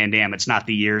Jones with Van Damme, it's not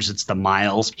the years, it's the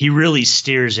miles. He really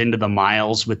steers into the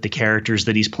miles with the characters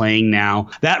that he's playing now.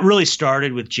 That really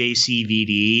started with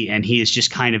JCVD, and he has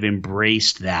just kind of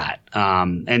embraced that.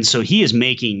 And so he is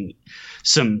making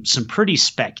some pretty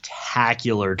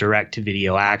spectacular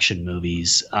direct-to-video action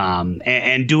movies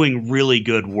and doing really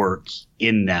good work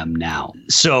in them now.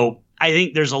 So I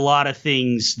think there's a lot of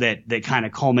things that kind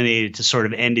of culminated to sort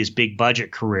of end his big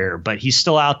budget career, but he's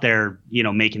still out there,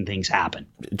 making things happen.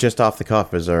 Just off the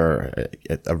cuff, is there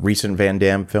a recent Van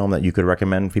Damme film that you could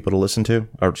recommend people to listen to,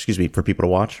 or for people to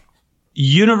watch?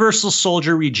 Universal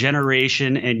Soldier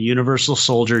Regeneration and Universal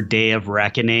Soldier Day of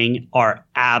Reckoning are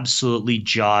absolutely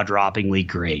jaw-droppingly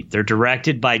great. They're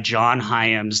directed by John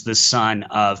Hyams, the son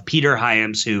of Peter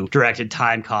Hyams, who directed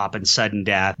Time Cop and Sudden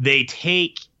Death. They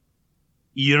take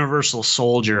Universal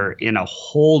Soldier in a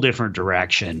whole different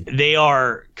direction. They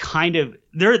are kind of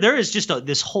there is just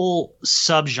this whole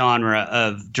subgenre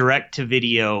of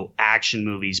direct-to-video action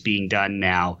movies being done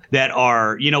now that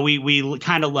are, we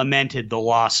kind of lamented the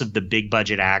loss of the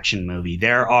big-budget action movie.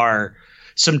 There are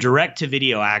some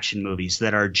direct-to-video action movies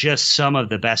that are just some of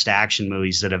the best action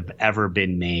movies that have ever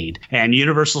been made. And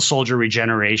Universal Soldier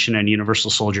Regeneration and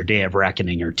Universal Soldier Day of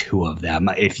Reckoning are two of them.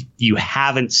 If you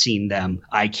haven't seen them,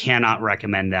 I cannot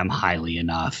recommend them highly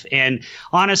enough. And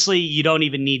honestly, you don't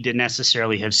even need to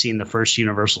necessarily have seen the first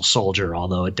Universal Soldier,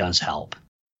 although it does help.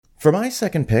 For my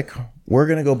second pick, we're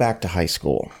going to go back to high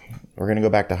school. We're going to go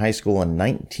back to high school in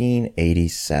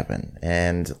 1987.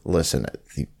 And listen,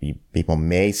 people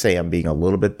may say I'm being a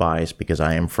little bit biased because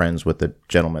I am friends with the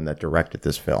gentleman that directed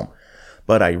this film.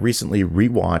 But I recently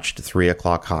rewatched 3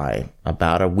 O'Clock High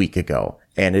about a week ago.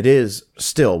 And it is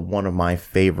still one of my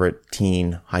favorite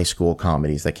teen high school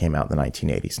comedies that came out in the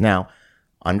 1980s. Now,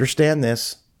 understand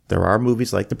this. There are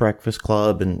movies like The Breakfast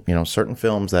Club and, certain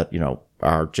films that,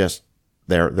 are just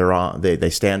they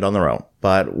stand on their own.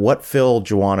 But what Phil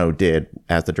Joannou did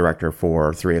as the director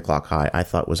for 3 O'Clock High, I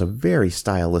thought was a very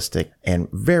stylistic and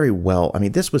very well. I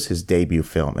mean, this was his debut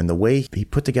film, and the way he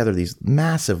put together these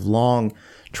massive, long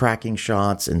tracking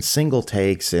shots and single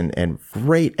takes and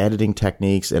great editing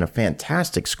techniques and a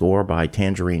fantastic score by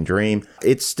Tangerine Dream.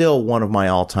 It's still one of my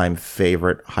all-time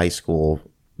favorite high school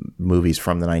movies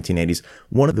from the 1980s.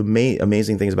 One of the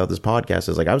amazing things about this podcast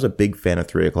is I was a big fan of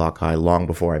 3 O'Clock High long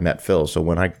before I met Phil. So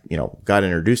when I, got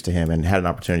introduced to him and had an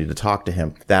opportunity to talk to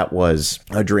him, that was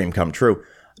a dream come true.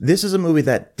 This is a movie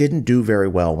that didn't do very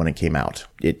well when it came out.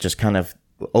 It just kind of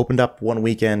opened up one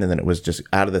weekend and then it was just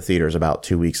out of the theaters about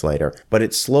 2 weeks later. But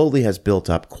it slowly has built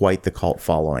up quite the cult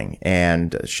following.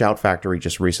 And Shout Factory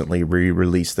just recently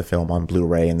re-released the film on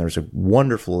Blu-ray, and there's a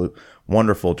wonderful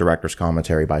director's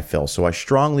commentary by Phil. So I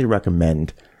strongly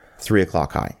recommend 3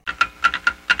 O'Clock High.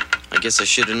 I guess I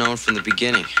should have known from the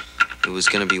beginning. It was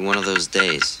going to be one of those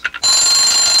days.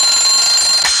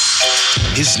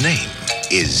 His name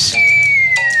is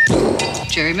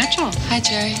Jerry Mitchell. Hi,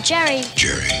 Jerry. Jerry.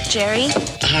 Jerry.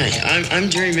 Hi, I'm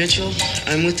Jerry Mitchell.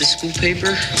 I'm with the school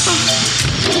paper.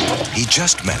 He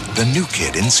just met the new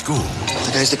kid in school.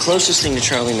 The guy's the closest thing to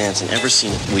Charlie Manson ever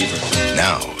seen at Weaver.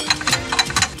 Now,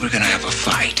 we're gonna have a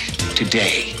fight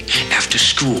today after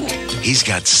school. He's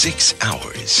got 6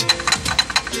 hours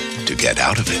to get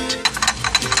out of it.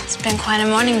 It's been quite a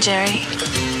morning, Jerry.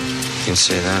 You can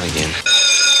say that again.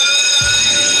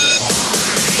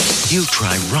 He'll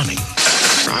try running.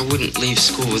 I wouldn't leave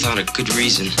school without a good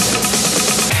reason.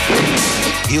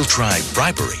 He'll try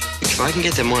bribery. If I can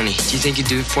get the money, do you think you'd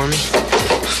do it for me?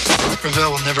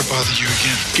 Ravel will never bother you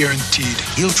again. Guaranteed.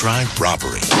 He'll try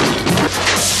robbery. I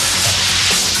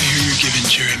hear you're giving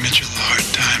Jerry Mitchell a hard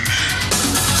time, man.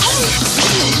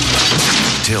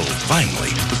 Till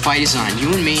finally... The fight is on.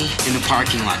 You and me in the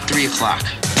parking lot, 3 o'clock.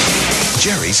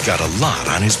 Jerry's got a lot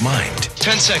on his mind.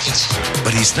 10 seconds.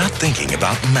 But he's not thinking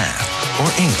about math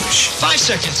or English. 5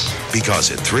 seconds.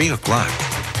 Because at 3 o'clock,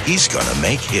 he's gonna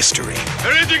make history.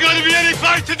 There isn't gonna be any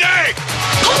fight today!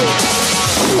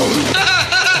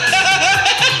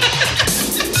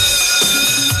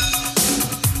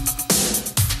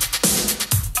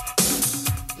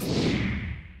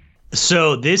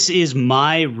 So this is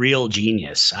my real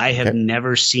genius. I have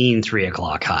never seen 3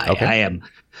 O'Clock High. Okay.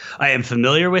 I am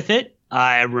familiar with it.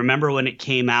 I remember when it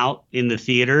came out in the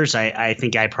theaters. I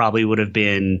think I probably would have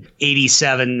been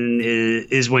 87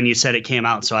 is when you said it came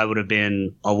out, so I would have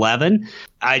been 11.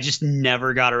 I just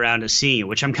never got around to seeing it,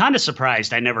 which I'm kind of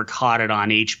surprised I never caught it on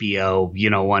HBO,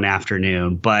 one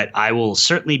afternoon. But I will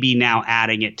certainly be now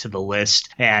adding it to the list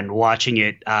and watching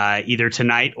it either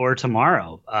tonight or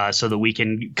tomorrow so that we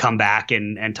can come back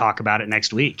and talk about it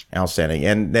next week. Outstanding.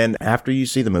 And then after you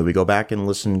see the movie, go back and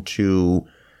listen to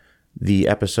the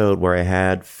episode where I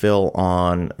had Phil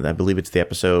on. I believe it's the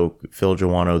episode Phil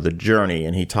Joannou, The Journey,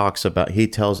 and he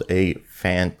tells a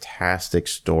fantastic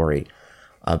story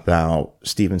about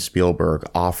Steven Spielberg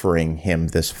offering him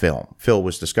this film. Phil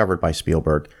was discovered by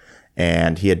Spielberg,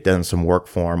 and he had done some work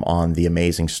for him on the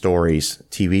Amazing Stories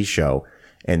TV show,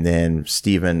 and then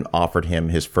Steven offered him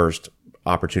his first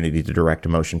opportunity to direct a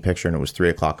motion picture, and it was 3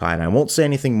 O'Clock High. And I won't say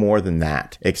anything more than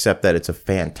that, except that it's a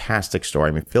fantastic story.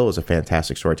 I mean, Phil is a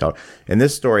fantastic storyteller. And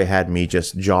this story had me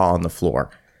just jaw on the floor.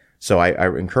 So I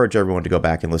encourage everyone to go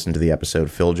back and listen to the episode,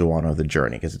 Phil Joannou, The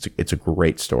Journey, because it's a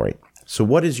great story. So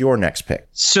what is your next pick?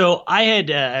 So I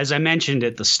had, as I mentioned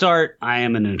at the start, I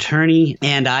am an attorney,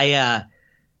 and I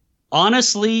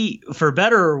honestly, for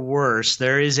better or worse,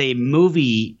 there is a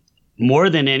movie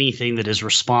more than anything that is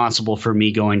responsible for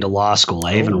me going to law school.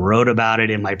 I even wrote about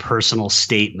it in my personal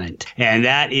statement. And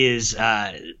that is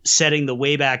Setting the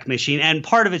Wayback Machine. And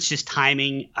part of it's just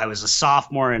timing. I was a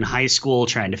sophomore in high school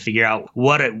trying to figure out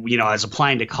I was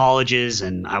applying to colleges,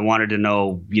 and I wanted to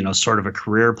know, sort of a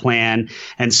career plan.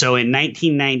 And so in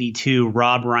 1992,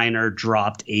 Rob Reiner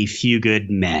dropped A Few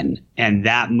Good Men. And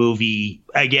that movie,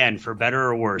 again, for better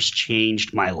or worse,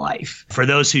 changed my life. For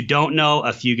those who don't know,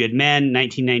 A Few Good Men,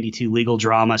 1992 legal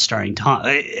drama starring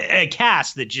a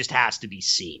cast that just has to be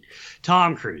seen.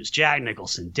 Tom Cruise, Jack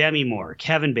Nicholson, Demi Moore,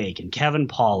 Kevin Bacon, Kevin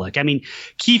Pollak. I mean,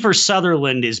 Kiefer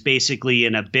Sutherland is basically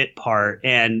in a bit part,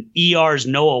 and ER's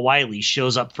Noah Wiley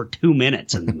shows up for 2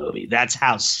 minutes in the movie. That's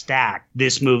how stacked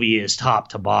this movie is top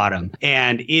to bottom.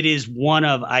 And it is one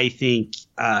of, I think,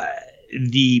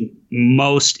 the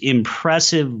most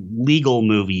impressive legal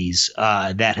movies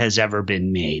that has ever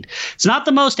been made. It's not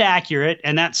the most accurate,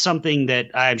 and that's something that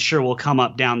I'm sure will come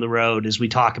up down the road as we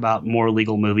talk about more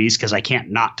legal movies, because I can't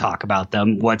not talk about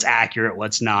them, what's accurate,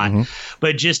 what's not. Mm-hmm.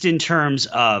 But just in terms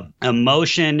of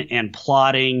emotion and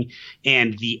plotting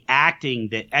and the acting,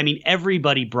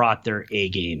 everybody brought their A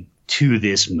game to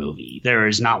this movie. There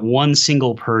is not one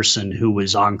single person who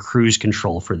was on cruise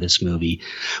control for this movie.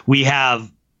 We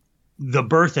have the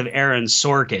birth of Aaron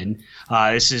Sorkin.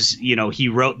 This is, he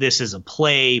wrote this as a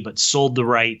play, but sold the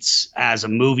rights as a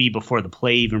movie before the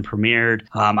play even premiered.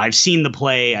 I've seen the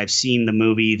play. I've seen the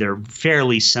movie. They're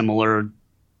fairly similar.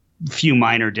 Few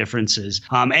minor differences.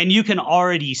 And you can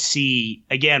already see,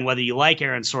 again, whether you like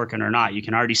Aaron Sorkin or not, you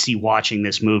can already see watching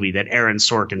this movie that Aaron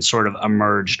Sorkin sort of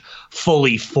emerged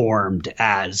fully formed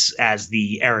as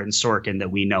the Aaron Sorkin that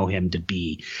we know him to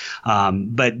be.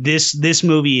 But this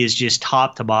movie is just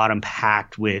top to bottom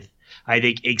packed with, I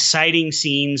think, exciting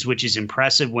scenes, which is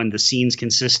impressive when the scenes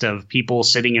consist of people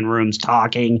sitting in rooms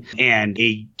talking, and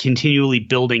a continually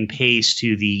building pace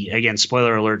to the, again,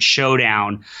 spoiler alert,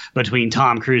 showdown between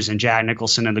Tom Cruise and Jack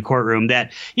Nicholson in the courtroom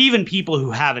that even people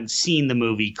who haven't seen the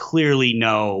movie clearly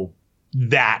know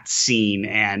that scene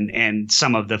and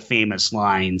some of the famous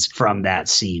lines from that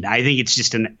scene. I think it's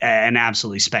just an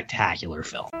absolutely spectacular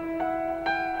film.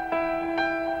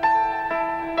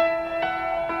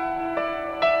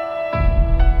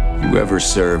 You ever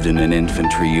served in an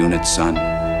infantry unit, son?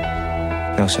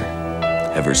 No, sir.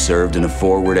 Ever served in a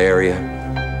forward area?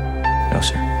 No,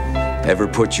 sir. Ever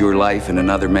put your life in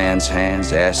another man's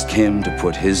hands, asked him to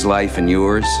put his life in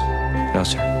yours? No,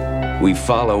 sir. We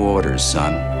follow orders,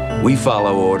 son. We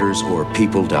follow orders or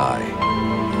people die.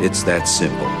 It's that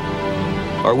simple.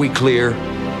 Are we clear?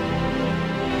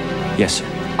 Yes,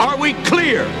 sir. Are we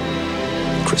clear?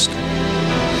 Crystal.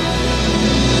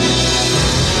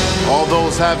 All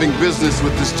those having business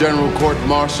with this General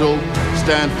Court-Martial,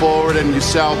 stand forward and you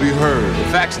shall be heard.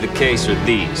 The facts of the case are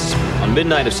these. On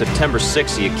midnight of September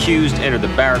 6th, the accused entered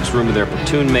the barracks room of their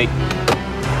platoon mate.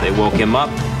 They woke him up,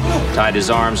 tied his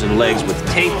arms and legs with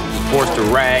tape, forced a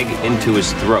rag into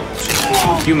his throat.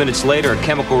 A few minutes later, a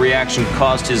chemical reaction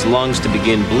caused his lungs to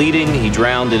begin bleeding. He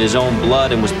drowned in his own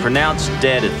blood and was pronounced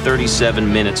dead at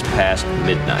 37 minutes past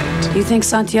midnight. You think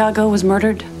Santiago was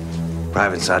murdered?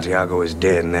 Private Santiago is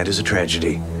dead, and that is a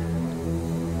tragedy.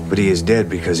 But he is dead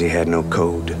because he had no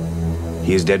code.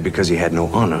 He is dead because he had no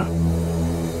honor.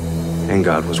 And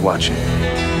God was watching.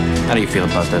 How do you feel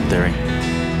about that theory?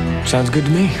 Sounds good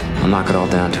to me. I'll knock it all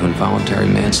down to involuntary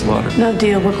manslaughter. No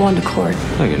deal. We're going to court.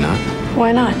 No, you're not.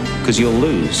 Why not? Because you'll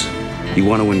lose. You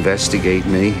want to investigate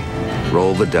me?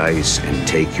 Roll the dice and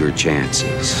take your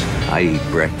chances. I eat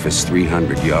breakfast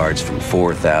 300 yards from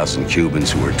 4,000 Cubans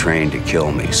who are trained to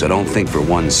kill me, so don't think for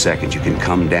 1 second you can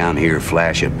come down here,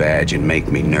 flash a badge, and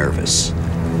make me nervous.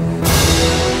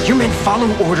 Your men follow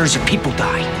orders or people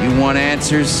die. You want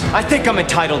answers? I think I'm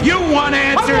entitled. You want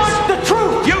answers? I want the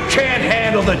truth! You can't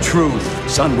handle the truth.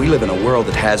 Son, we live in a world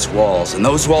that has walls, and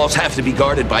those walls have to be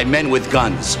guarded by men with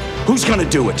guns. Who's gonna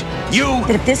do it? You?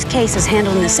 That if this case is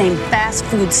handled in the same fast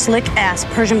food, slick-ass,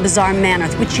 Persian bazaar manner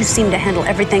with which you seem to handle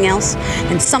everything else,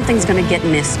 then something's gonna get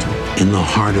missed. In the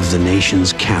heart of the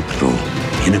nation's capital,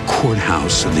 in a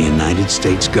courthouse of the United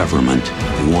States government,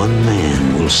 one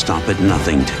man will stop at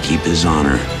nothing to keep his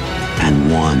honor,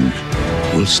 and one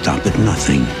will stop at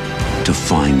nothing to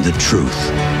find the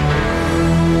truth.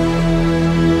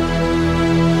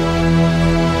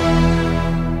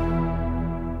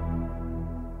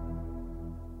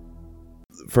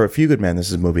 For A Few Good Men, this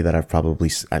is a movie that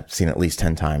I've seen at least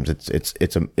 10 times.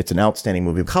 It's an outstanding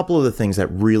movie. A couple of the things that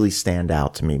really stand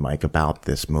out to me, Mike, about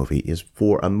this movie is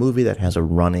for a movie that has a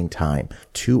running time,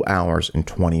 2 hours and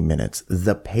 20 minutes,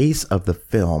 the pace of the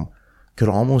film could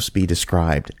almost be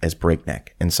described as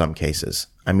breakneck in some cases.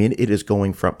 I mean, it is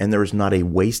going from, and there is not a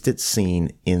wasted scene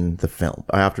in the film.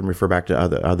 I often refer back to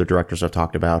other directors I've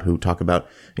talked about who talk about,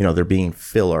 there being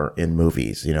filler in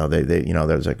movies.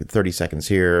 There's like 30 seconds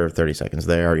here, 30 seconds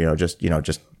there,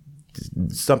 just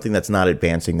something that's not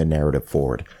advancing the narrative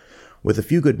forward. With A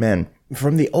Few Good Men,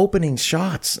 from the opening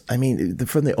shots,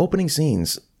 from the opening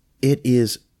scenes, it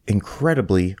is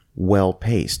incredibly well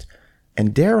paced.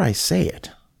 And dare I say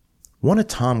it, one of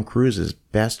Tom Cruise's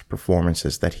best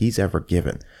performances that he's ever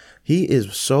given. He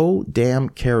is so damn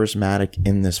charismatic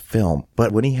in this film,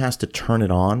 but when he has to turn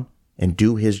it on and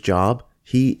do his job,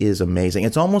 he is amazing.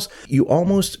 It's almost,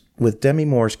 with Demi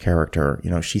Moore's character,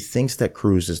 she thinks that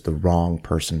Cruise is the wrong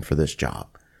person for this job.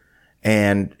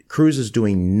 And Cruise is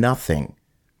doing nothing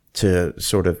to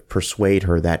sort of persuade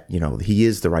her that, he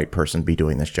is the right person to be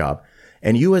doing this job.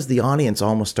 And you as the audience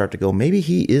almost start to go, maybe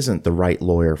he isn't the right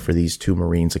lawyer for these 2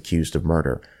 Marines accused of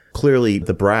murder. Clearly,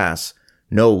 the brass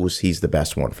knows he's the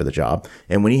best one for the job.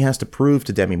 And when he has to prove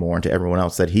to Demi Moore and to everyone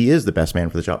else that he is the best man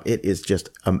for the job, it is just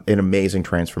an amazing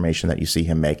transformation that you see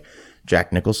him make.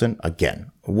 Jack Nicholson,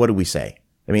 again, what do we say?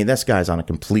 I mean, this guy's on a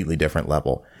completely different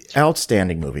level.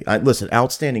 Outstanding movie.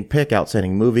 Outstanding pick,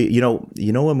 outstanding movie.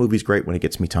 A movie's great when it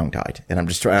gets me tongue-tied, and I'm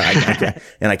just trying.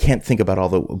 I can't think about all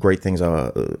the great things,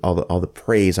 all the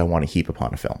praise I want to heap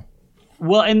upon a film.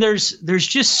 Well, and there's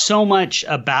just so much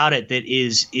about it that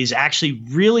is actually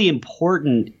really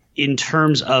important in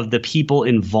terms of the people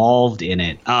involved in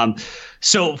it.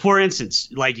 So, for instance,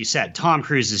 like you said, Tom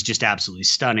Cruise is just absolutely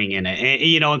stunning in it.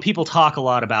 And people talk a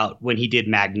lot about when he did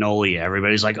Magnolia.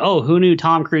 Everybody's like, oh, who knew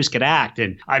Tom Cruise could act?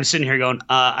 And I'm sitting here going,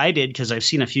 I did, because I've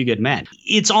seen A Few Good Men.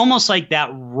 It's almost like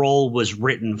that role was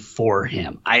written for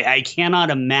him. I cannot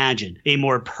imagine a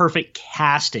more perfect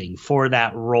casting for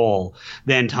that role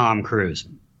than Tom Cruise.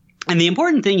 And the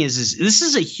important thing is this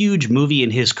is a huge movie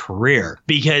in his career,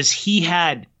 because he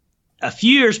had a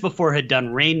few years before had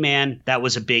done Rain Man. That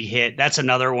was a big hit. That's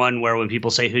another one where when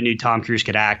people say who knew Tom Cruise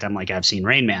could act, I'm like, I've seen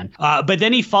Rain Man. But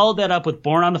then he followed that up with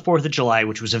Born on the 4th of July,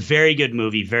 which was a very good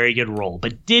movie, very good role,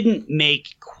 but didn't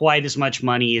make quite as much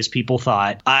money as people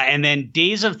thought. And then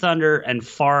Days of Thunder and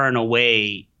Far and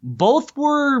Away, both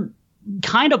were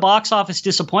kind of box office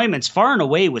disappointments. Far and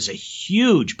Away was a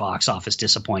huge box office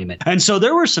disappointment. And so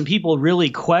there were some people really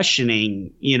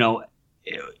questioning,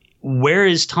 where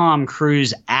is Tom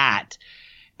Cruise at?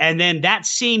 And then that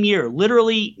same year,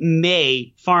 literally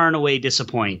May, Far and Away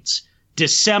disappoints.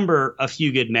 December, A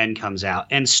Few Good Men comes out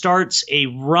and starts a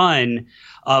run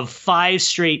of 5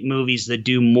 straight movies that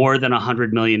do more than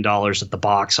 $100 million at the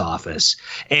box office,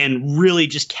 and really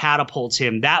just catapults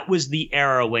him. That was the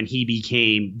era when he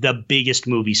became the biggest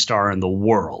movie star in the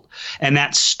world. And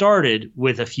that started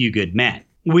with A Few Good Men.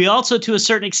 We also, to a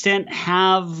certain extent,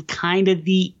 have kind of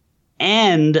the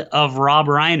end of Rob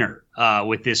Reiner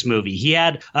with this movie. He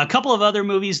had a couple of other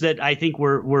movies that I think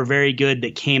were very good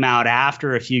that came out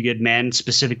after A Few Good Men,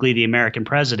 specifically The American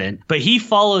President. But he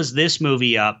follows this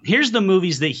movie up. Here's the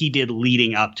movies that he did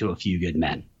leading up to A Few Good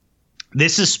Men.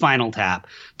 This is Spinal Tap,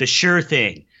 The Sure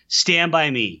Thing, Stand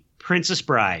By Me, Princess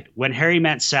Bride, When Harry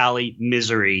Met Sally,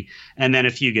 Misery, and then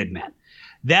A Few Good Men.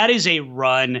 That is a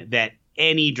run that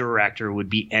any director would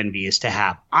be envious to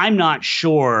have. I'm not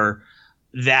sure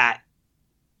that,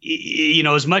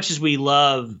 as much as we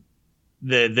love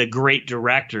the great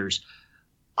directors,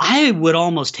 I would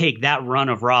almost take that run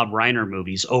of Rob Reiner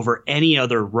movies over any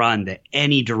other run that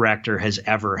any director has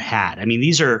ever had. I mean,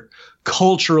 these are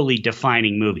culturally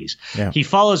defining movies. Yeah. He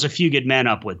follows A Few Good Men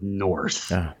up with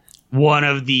North. Yeah. One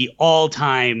of the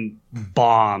all-time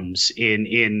bombs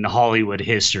in Hollywood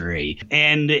history.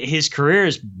 And his career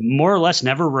has more or less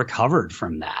never recovered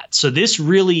from that. So this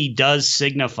really does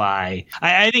signify,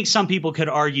 I think some people could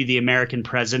argue The American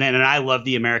President, and I love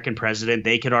The American President.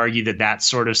 They could argue that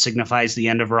sort of signifies the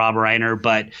end of Rob Reiner,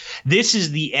 but this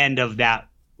is the end of that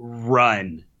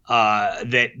run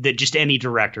that just any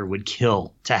director would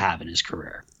kill to have in his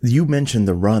career. You mentioned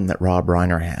the run that Rob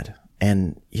Reiner had.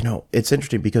 And, it's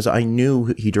interesting because I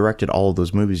knew he directed all of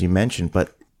those movies you mentioned,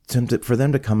 but for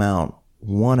them to come out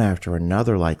one after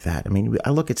another like that, I mean,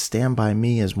 I look at Stand By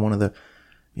Me as one of the,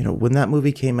 when that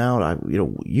movie came out,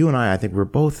 you and I think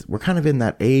we're kind of in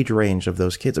that age range of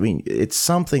those kids. I mean, it's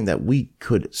something that we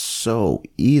could so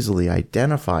easily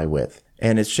identify with.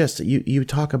 And it's just, you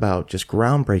talk about just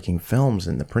groundbreaking films,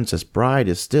 and The Princess Bride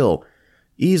is still,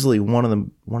 easily one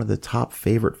of the top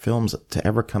favorite films to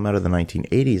ever come out of the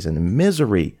 1980s. And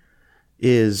Misery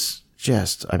is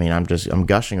just, I mean, I'm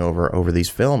gushing over these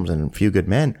films and Few Good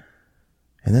Men.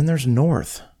 And then there's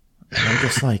North. And I'm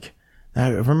just like, I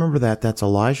remember that's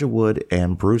Elijah Wood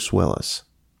and Bruce Willis.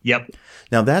 Yep.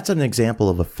 Now that's an example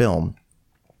of a film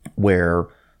where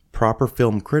proper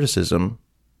film criticism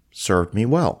served me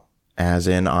well. As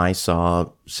in, I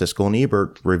saw Siskel and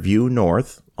Ebert review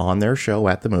North on their show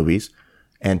at the movies,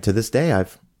 and to this day,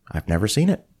 I've never seen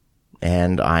it,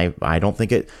 and I don't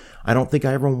think I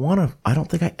ever want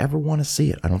to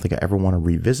see it. I don't think I ever want to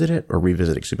revisit it. I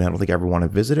don't think I ever want to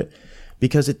visit it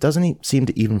because it doesn't seem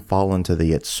to even fall into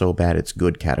the "it's so bad it's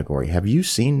good" category. Have you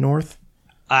seen North?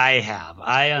 I have.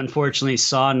 I unfortunately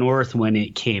saw North when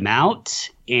it came out.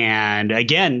 And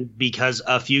again, because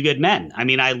A Few Good Men. I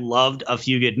mean, I loved A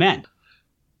Few Good Men.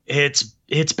 It's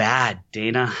bad,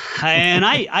 Dana. And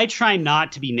I try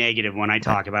not to be negative when I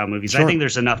talk about movies. Sure. I think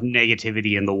there's enough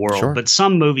negativity in the world. Sure. But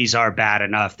some movies are bad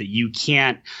enough that you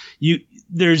can't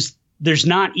there's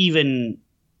not even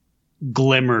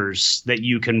glimmers that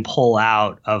you can pull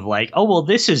out of like, oh well,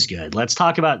 this is good, let's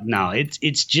talk about. No,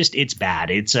 it's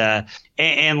bad.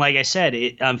 And like I said,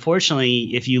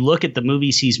 unfortunately, if you look at the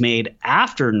movies he's made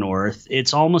after North,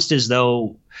 it's almost as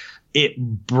though it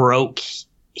broke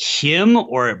him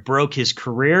or it broke his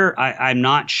career. I'm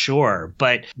not sure,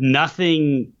 but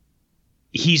nothing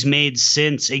he's made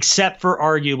since, except for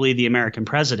arguably The American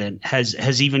President,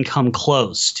 has even come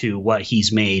close to what he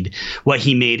made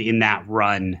in that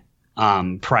run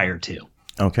prior to.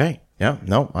 Okay. Yeah,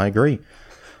 no, I agree.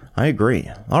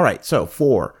 All right. So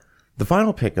for the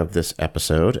final pick of this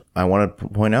episode, I want to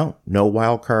point out no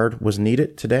wild card was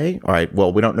needed today. All right.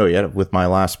 Well, we don't know yet with my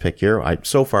last pick here.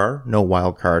 So far, no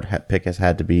wild card pick has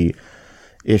had to be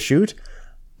issued,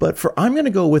 but I'm going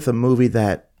to go with a movie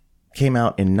that came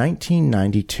out in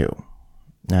 1992.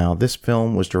 Now, this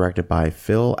film was directed by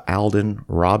Phil Alden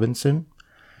Robinson.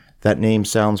 That name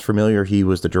sounds familiar. He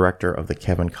was the director of the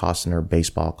Kevin Costner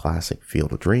baseball classic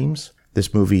Field of Dreams.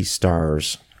 This movie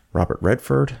stars Robert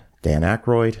Redford, Dan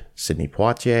Aykroyd, Sidney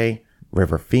Poitier,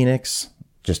 River Phoenix,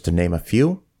 just to name a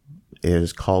few. It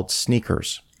is called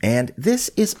Sneakers. And this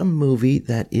is a movie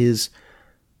that is,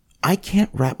 I can't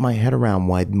wrap my head around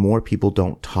why more people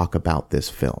don't talk about this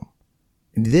film.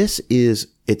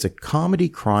 It's a comedy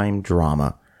crime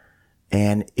drama,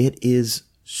 and it is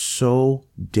so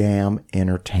damn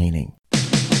entertaining.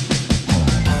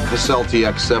 This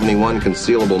LTX-71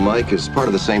 concealable mic is part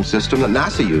of the same system that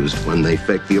NASA used when they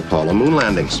faked the Apollo moon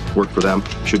landings. Worked for them.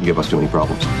 Shouldn't give us too many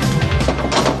problems.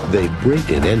 They break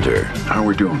and enter. How are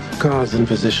we doing? Car's in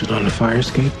position on the fire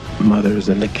escape. Mother's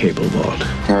in the cable vault.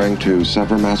 Preparing to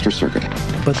sever master circuit.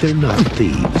 But they're not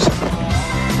thieves.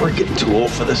 We're getting too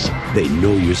old for this. They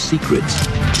know your secrets.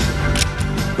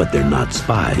 But they're not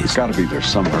spies. It's gotta be there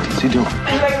somewhere. What's he doing?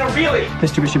 He's making a really.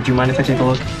 Mr. Bishop, do you mind if I take a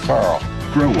look? Carl,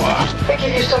 grow up. I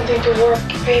give you something to work,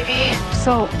 baby.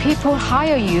 So people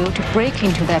hire you to break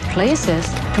into their places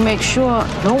to make sure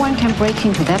no one can break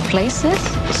into their places?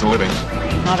 It's a living.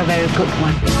 Not a very good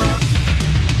one.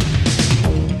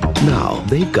 Now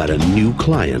they've got a new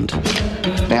client.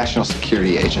 National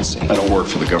Security Agency. I don't work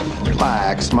for the government.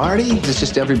 Relax, Marty. It's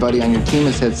just everybody on your team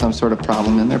has had some sort of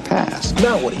problem in their past.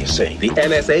 Now what are you saying? The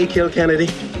NSA killed Kennedy?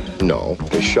 No,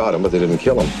 they shot him, but they didn't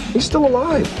kill him. He's still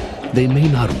alive. They may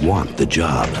not want the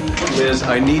job. Liz,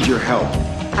 I need your help.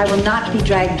 I will not be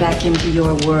dragged back into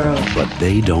your world. But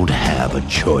they don't have a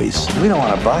choice. We don't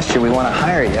want to bust you. We want to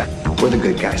hire you. We're the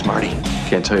good guys, Marty.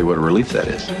 Can't tell you what a relief that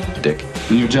is, Dick.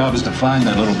 And your job is to find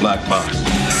that little black box.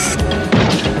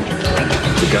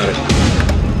 We got it.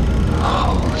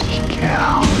 Holy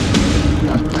cow.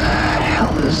 What the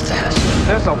hell is this?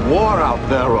 There's a war out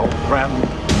there, old friend.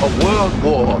 A world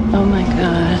war. Oh my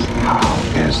God.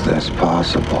 How is this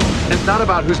possible? It's not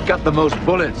about who's got the most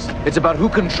bullets. It's about who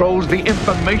controls the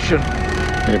information.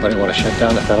 Anybody want to shut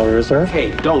down the Federal Reserve?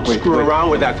 Hey, don't screw around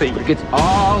with that thing. It's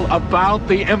all about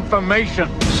the information.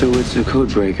 So it's a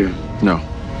code breaker? No,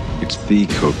 it's the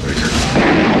code breaker.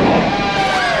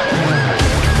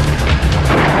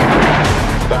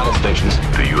 Battle stations.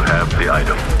 Do you have the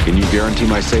item? Can you guarantee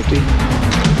my safety?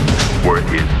 Where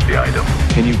is the item?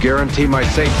 Can you guarantee my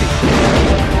safety?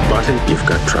 Martin, you've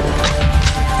got trouble.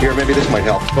 Here, maybe this might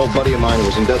help. An old buddy of mine who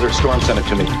was in Desert Storm sent it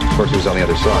to me. Of course, he was on the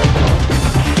other side.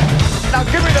 Now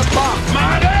give me the box,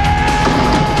 Marty!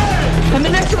 I'm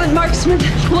an excellent marksman,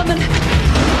 woman.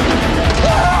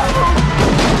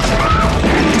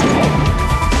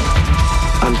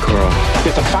 I'm Carl.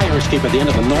 There's a fire escape at the end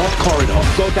of the north corridor.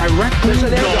 Go directly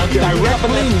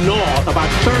north, about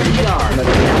 30 yards.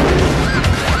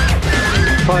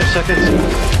 5 seconds.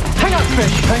 Hang up,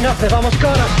 fish! Hang up, they've almost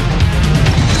got us!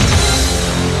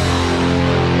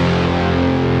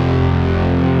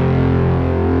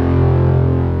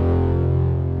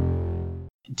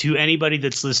 To anybody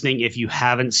that's listening, if you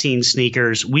haven't seen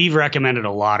Sneakers, we've recommended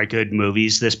a lot of good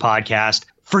movies this podcast.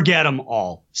 Forget them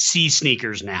all. See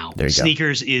Sneakers now. There you go.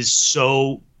 Sneakers is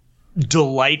so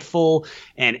delightful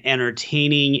and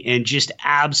entertaining and just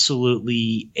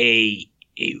absolutely a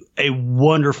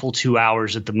wonderful 2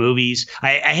 hours at the movies.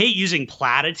 I hate using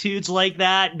platitudes like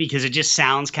that because it just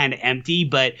sounds kind of empty,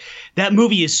 but that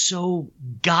movie is so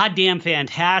goddamn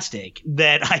fantastic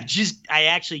that I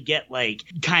actually get like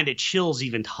kind of chills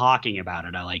even talking about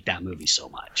it. I like that movie so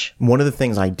much. One of the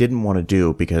things I didn't want to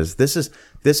do, because this is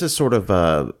sort of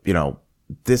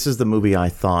this is the movie I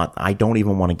thought I don't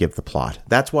even want to give the plot.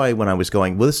 That's why when I was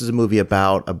going, well, this is a movie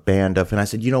about a band of, and I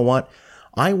said, you know what?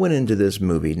 I went into this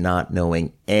movie not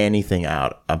knowing anything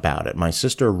about it. My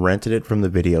sister rented it from the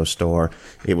video store.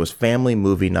 It was family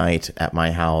movie night at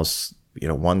my house,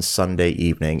 one Sunday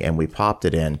evening, and we popped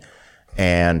it in.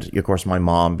 And of course, my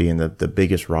mom being the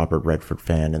biggest Robert Redford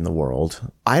fan in the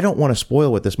world. I don't want to spoil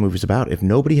what this movie's about. If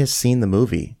nobody has seen the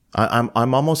movie, I'm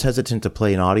almost hesitant to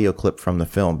play an audio clip from the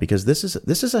film because this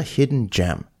is a hidden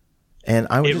gem. And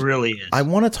really is. I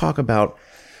want to talk about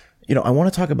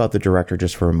the director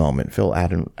just for a moment, Phil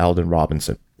Alden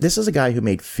Robinson. This is a guy who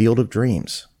made Field of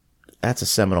Dreams. That's a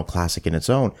seminal classic in its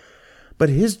own. But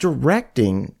his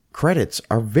directing credits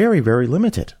are very, very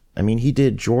limited. I mean, he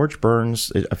did George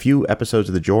Burns, a few episodes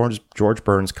of the George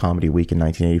Burns Comedy Week in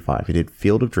 1985. He did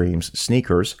Field of Dreams,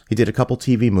 Sneakers. He did a couple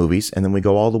TV movies, and then we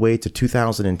go all the way to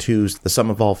 2002's The Sum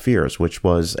of All Fears, which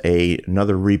was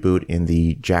another reboot in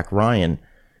the Jack Ryan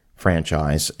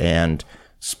franchise. And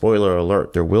spoiler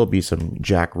alert, there will be some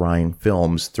Jack Ryan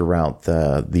films throughout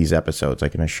these episodes. I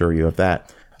can assure you of that.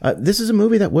 This is a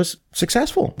movie that was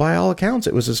successful. By all accounts,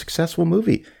 it was a successful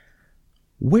movie.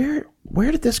 Where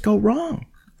did this go wrong?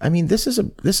 I mean, this is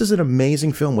an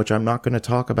amazing film, which I'm not going to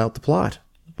talk about the plot.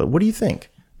 But what do you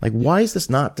think? Like, why is this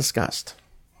not discussed?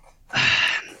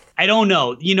 I don't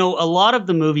know. A lot of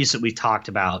the movies that we talked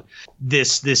about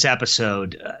this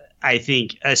episode, I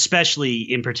think, especially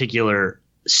in particular,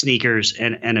 Sneakers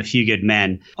and A Few Good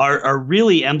Men are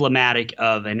really emblematic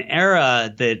of an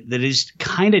era that is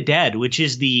kind of dead, which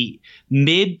is the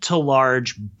mid to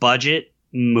large budget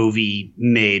movie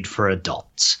made for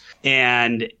adults.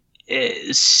 And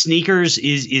Sneakers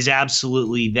is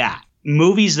absolutely that.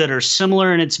 Movies that are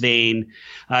similar in its vein,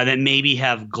 that maybe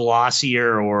have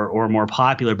glossier or more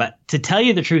popular. But to tell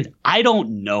you the truth, I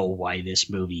don't know why this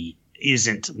movie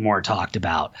isn't more talked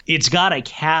about. It's got a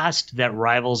cast that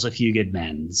rivals A Few Good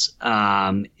Men's,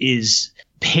 is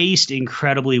paced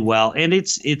incredibly well, and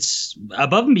it's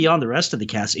above and beyond the rest of the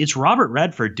cast. It's Robert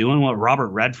Redford doing what Robert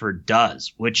Redford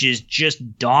does, which is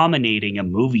just dominating a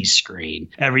movie screen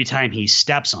every time he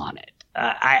steps on it.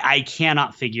 I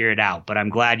cannot figure it out, but I'm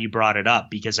glad you brought it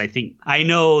up because I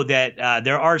know that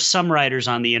there are some writers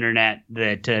on the internet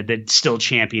that still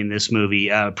champion this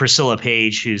movie. Priscilla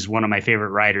Page, who's one of my favorite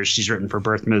writers, she's written for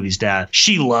Birth Movies Death.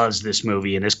 She loves this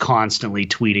movie and is constantly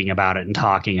tweeting about it and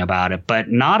talking about it, but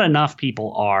not enough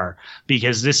people are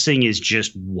because this thing is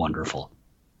just wonderful.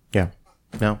 Yeah,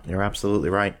 no, you're absolutely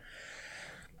right.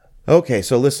 Okay,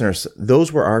 so listeners,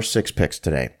 those were our 6 picks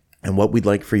today. And what we'd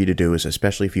like for you to do is,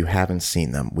 especially if you haven't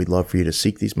seen them, we'd love for you to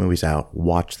seek these movies out,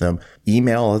 watch them,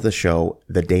 email the show,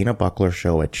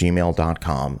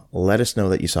 thedanabucklershow@gmail.com. Let us know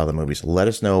that you saw the movies. Let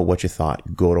us know what you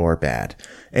thought, good or bad.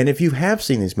 And if you have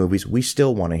seen these movies, we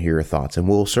still want to hear your thoughts, and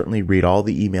we'll certainly read all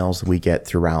the emails that we get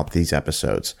throughout these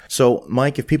episodes. So,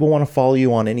 Mike, if people want to follow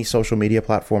you on any social media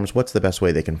platforms, what's the best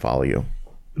way they can follow you?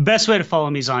 Best way to follow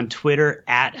me is on Twitter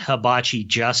at Hibachi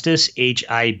Justice,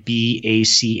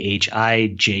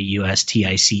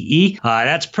 HIBACHIJUSTICE.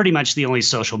 That's pretty much the only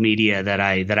social media that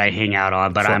I hang out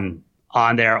on, but sure. I'm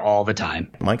on there all the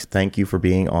time. Mike, thank you for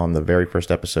being on the very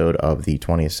first episode of the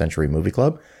 20th Century Movie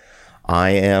Club.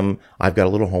 I've got a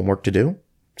little homework to do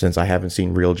since I haven't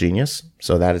seen Real Genius.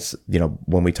 So that is,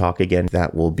 when we talk again,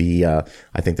 that will be, I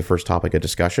think, the first topic of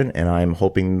discussion. And I'm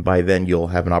hoping by then you'll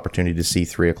have an opportunity to see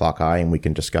 3 O'Clock High and we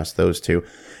can discuss those two.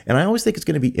 And I always think it's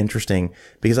going to be interesting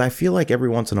because I feel like every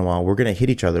once in a while we're going to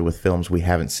hit each other with films we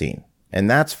haven't seen. And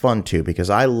that's fun too, because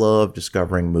I love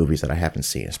discovering movies that I haven't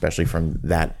seen, especially from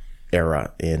that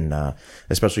era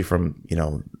especially from,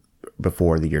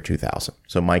 before the year 2000.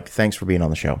 So Mike, thanks for being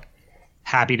on the show.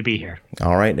 Happy to be here.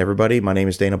 All right, everybody. My name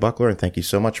is Dana Buckler, and thank you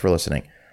so much for listening.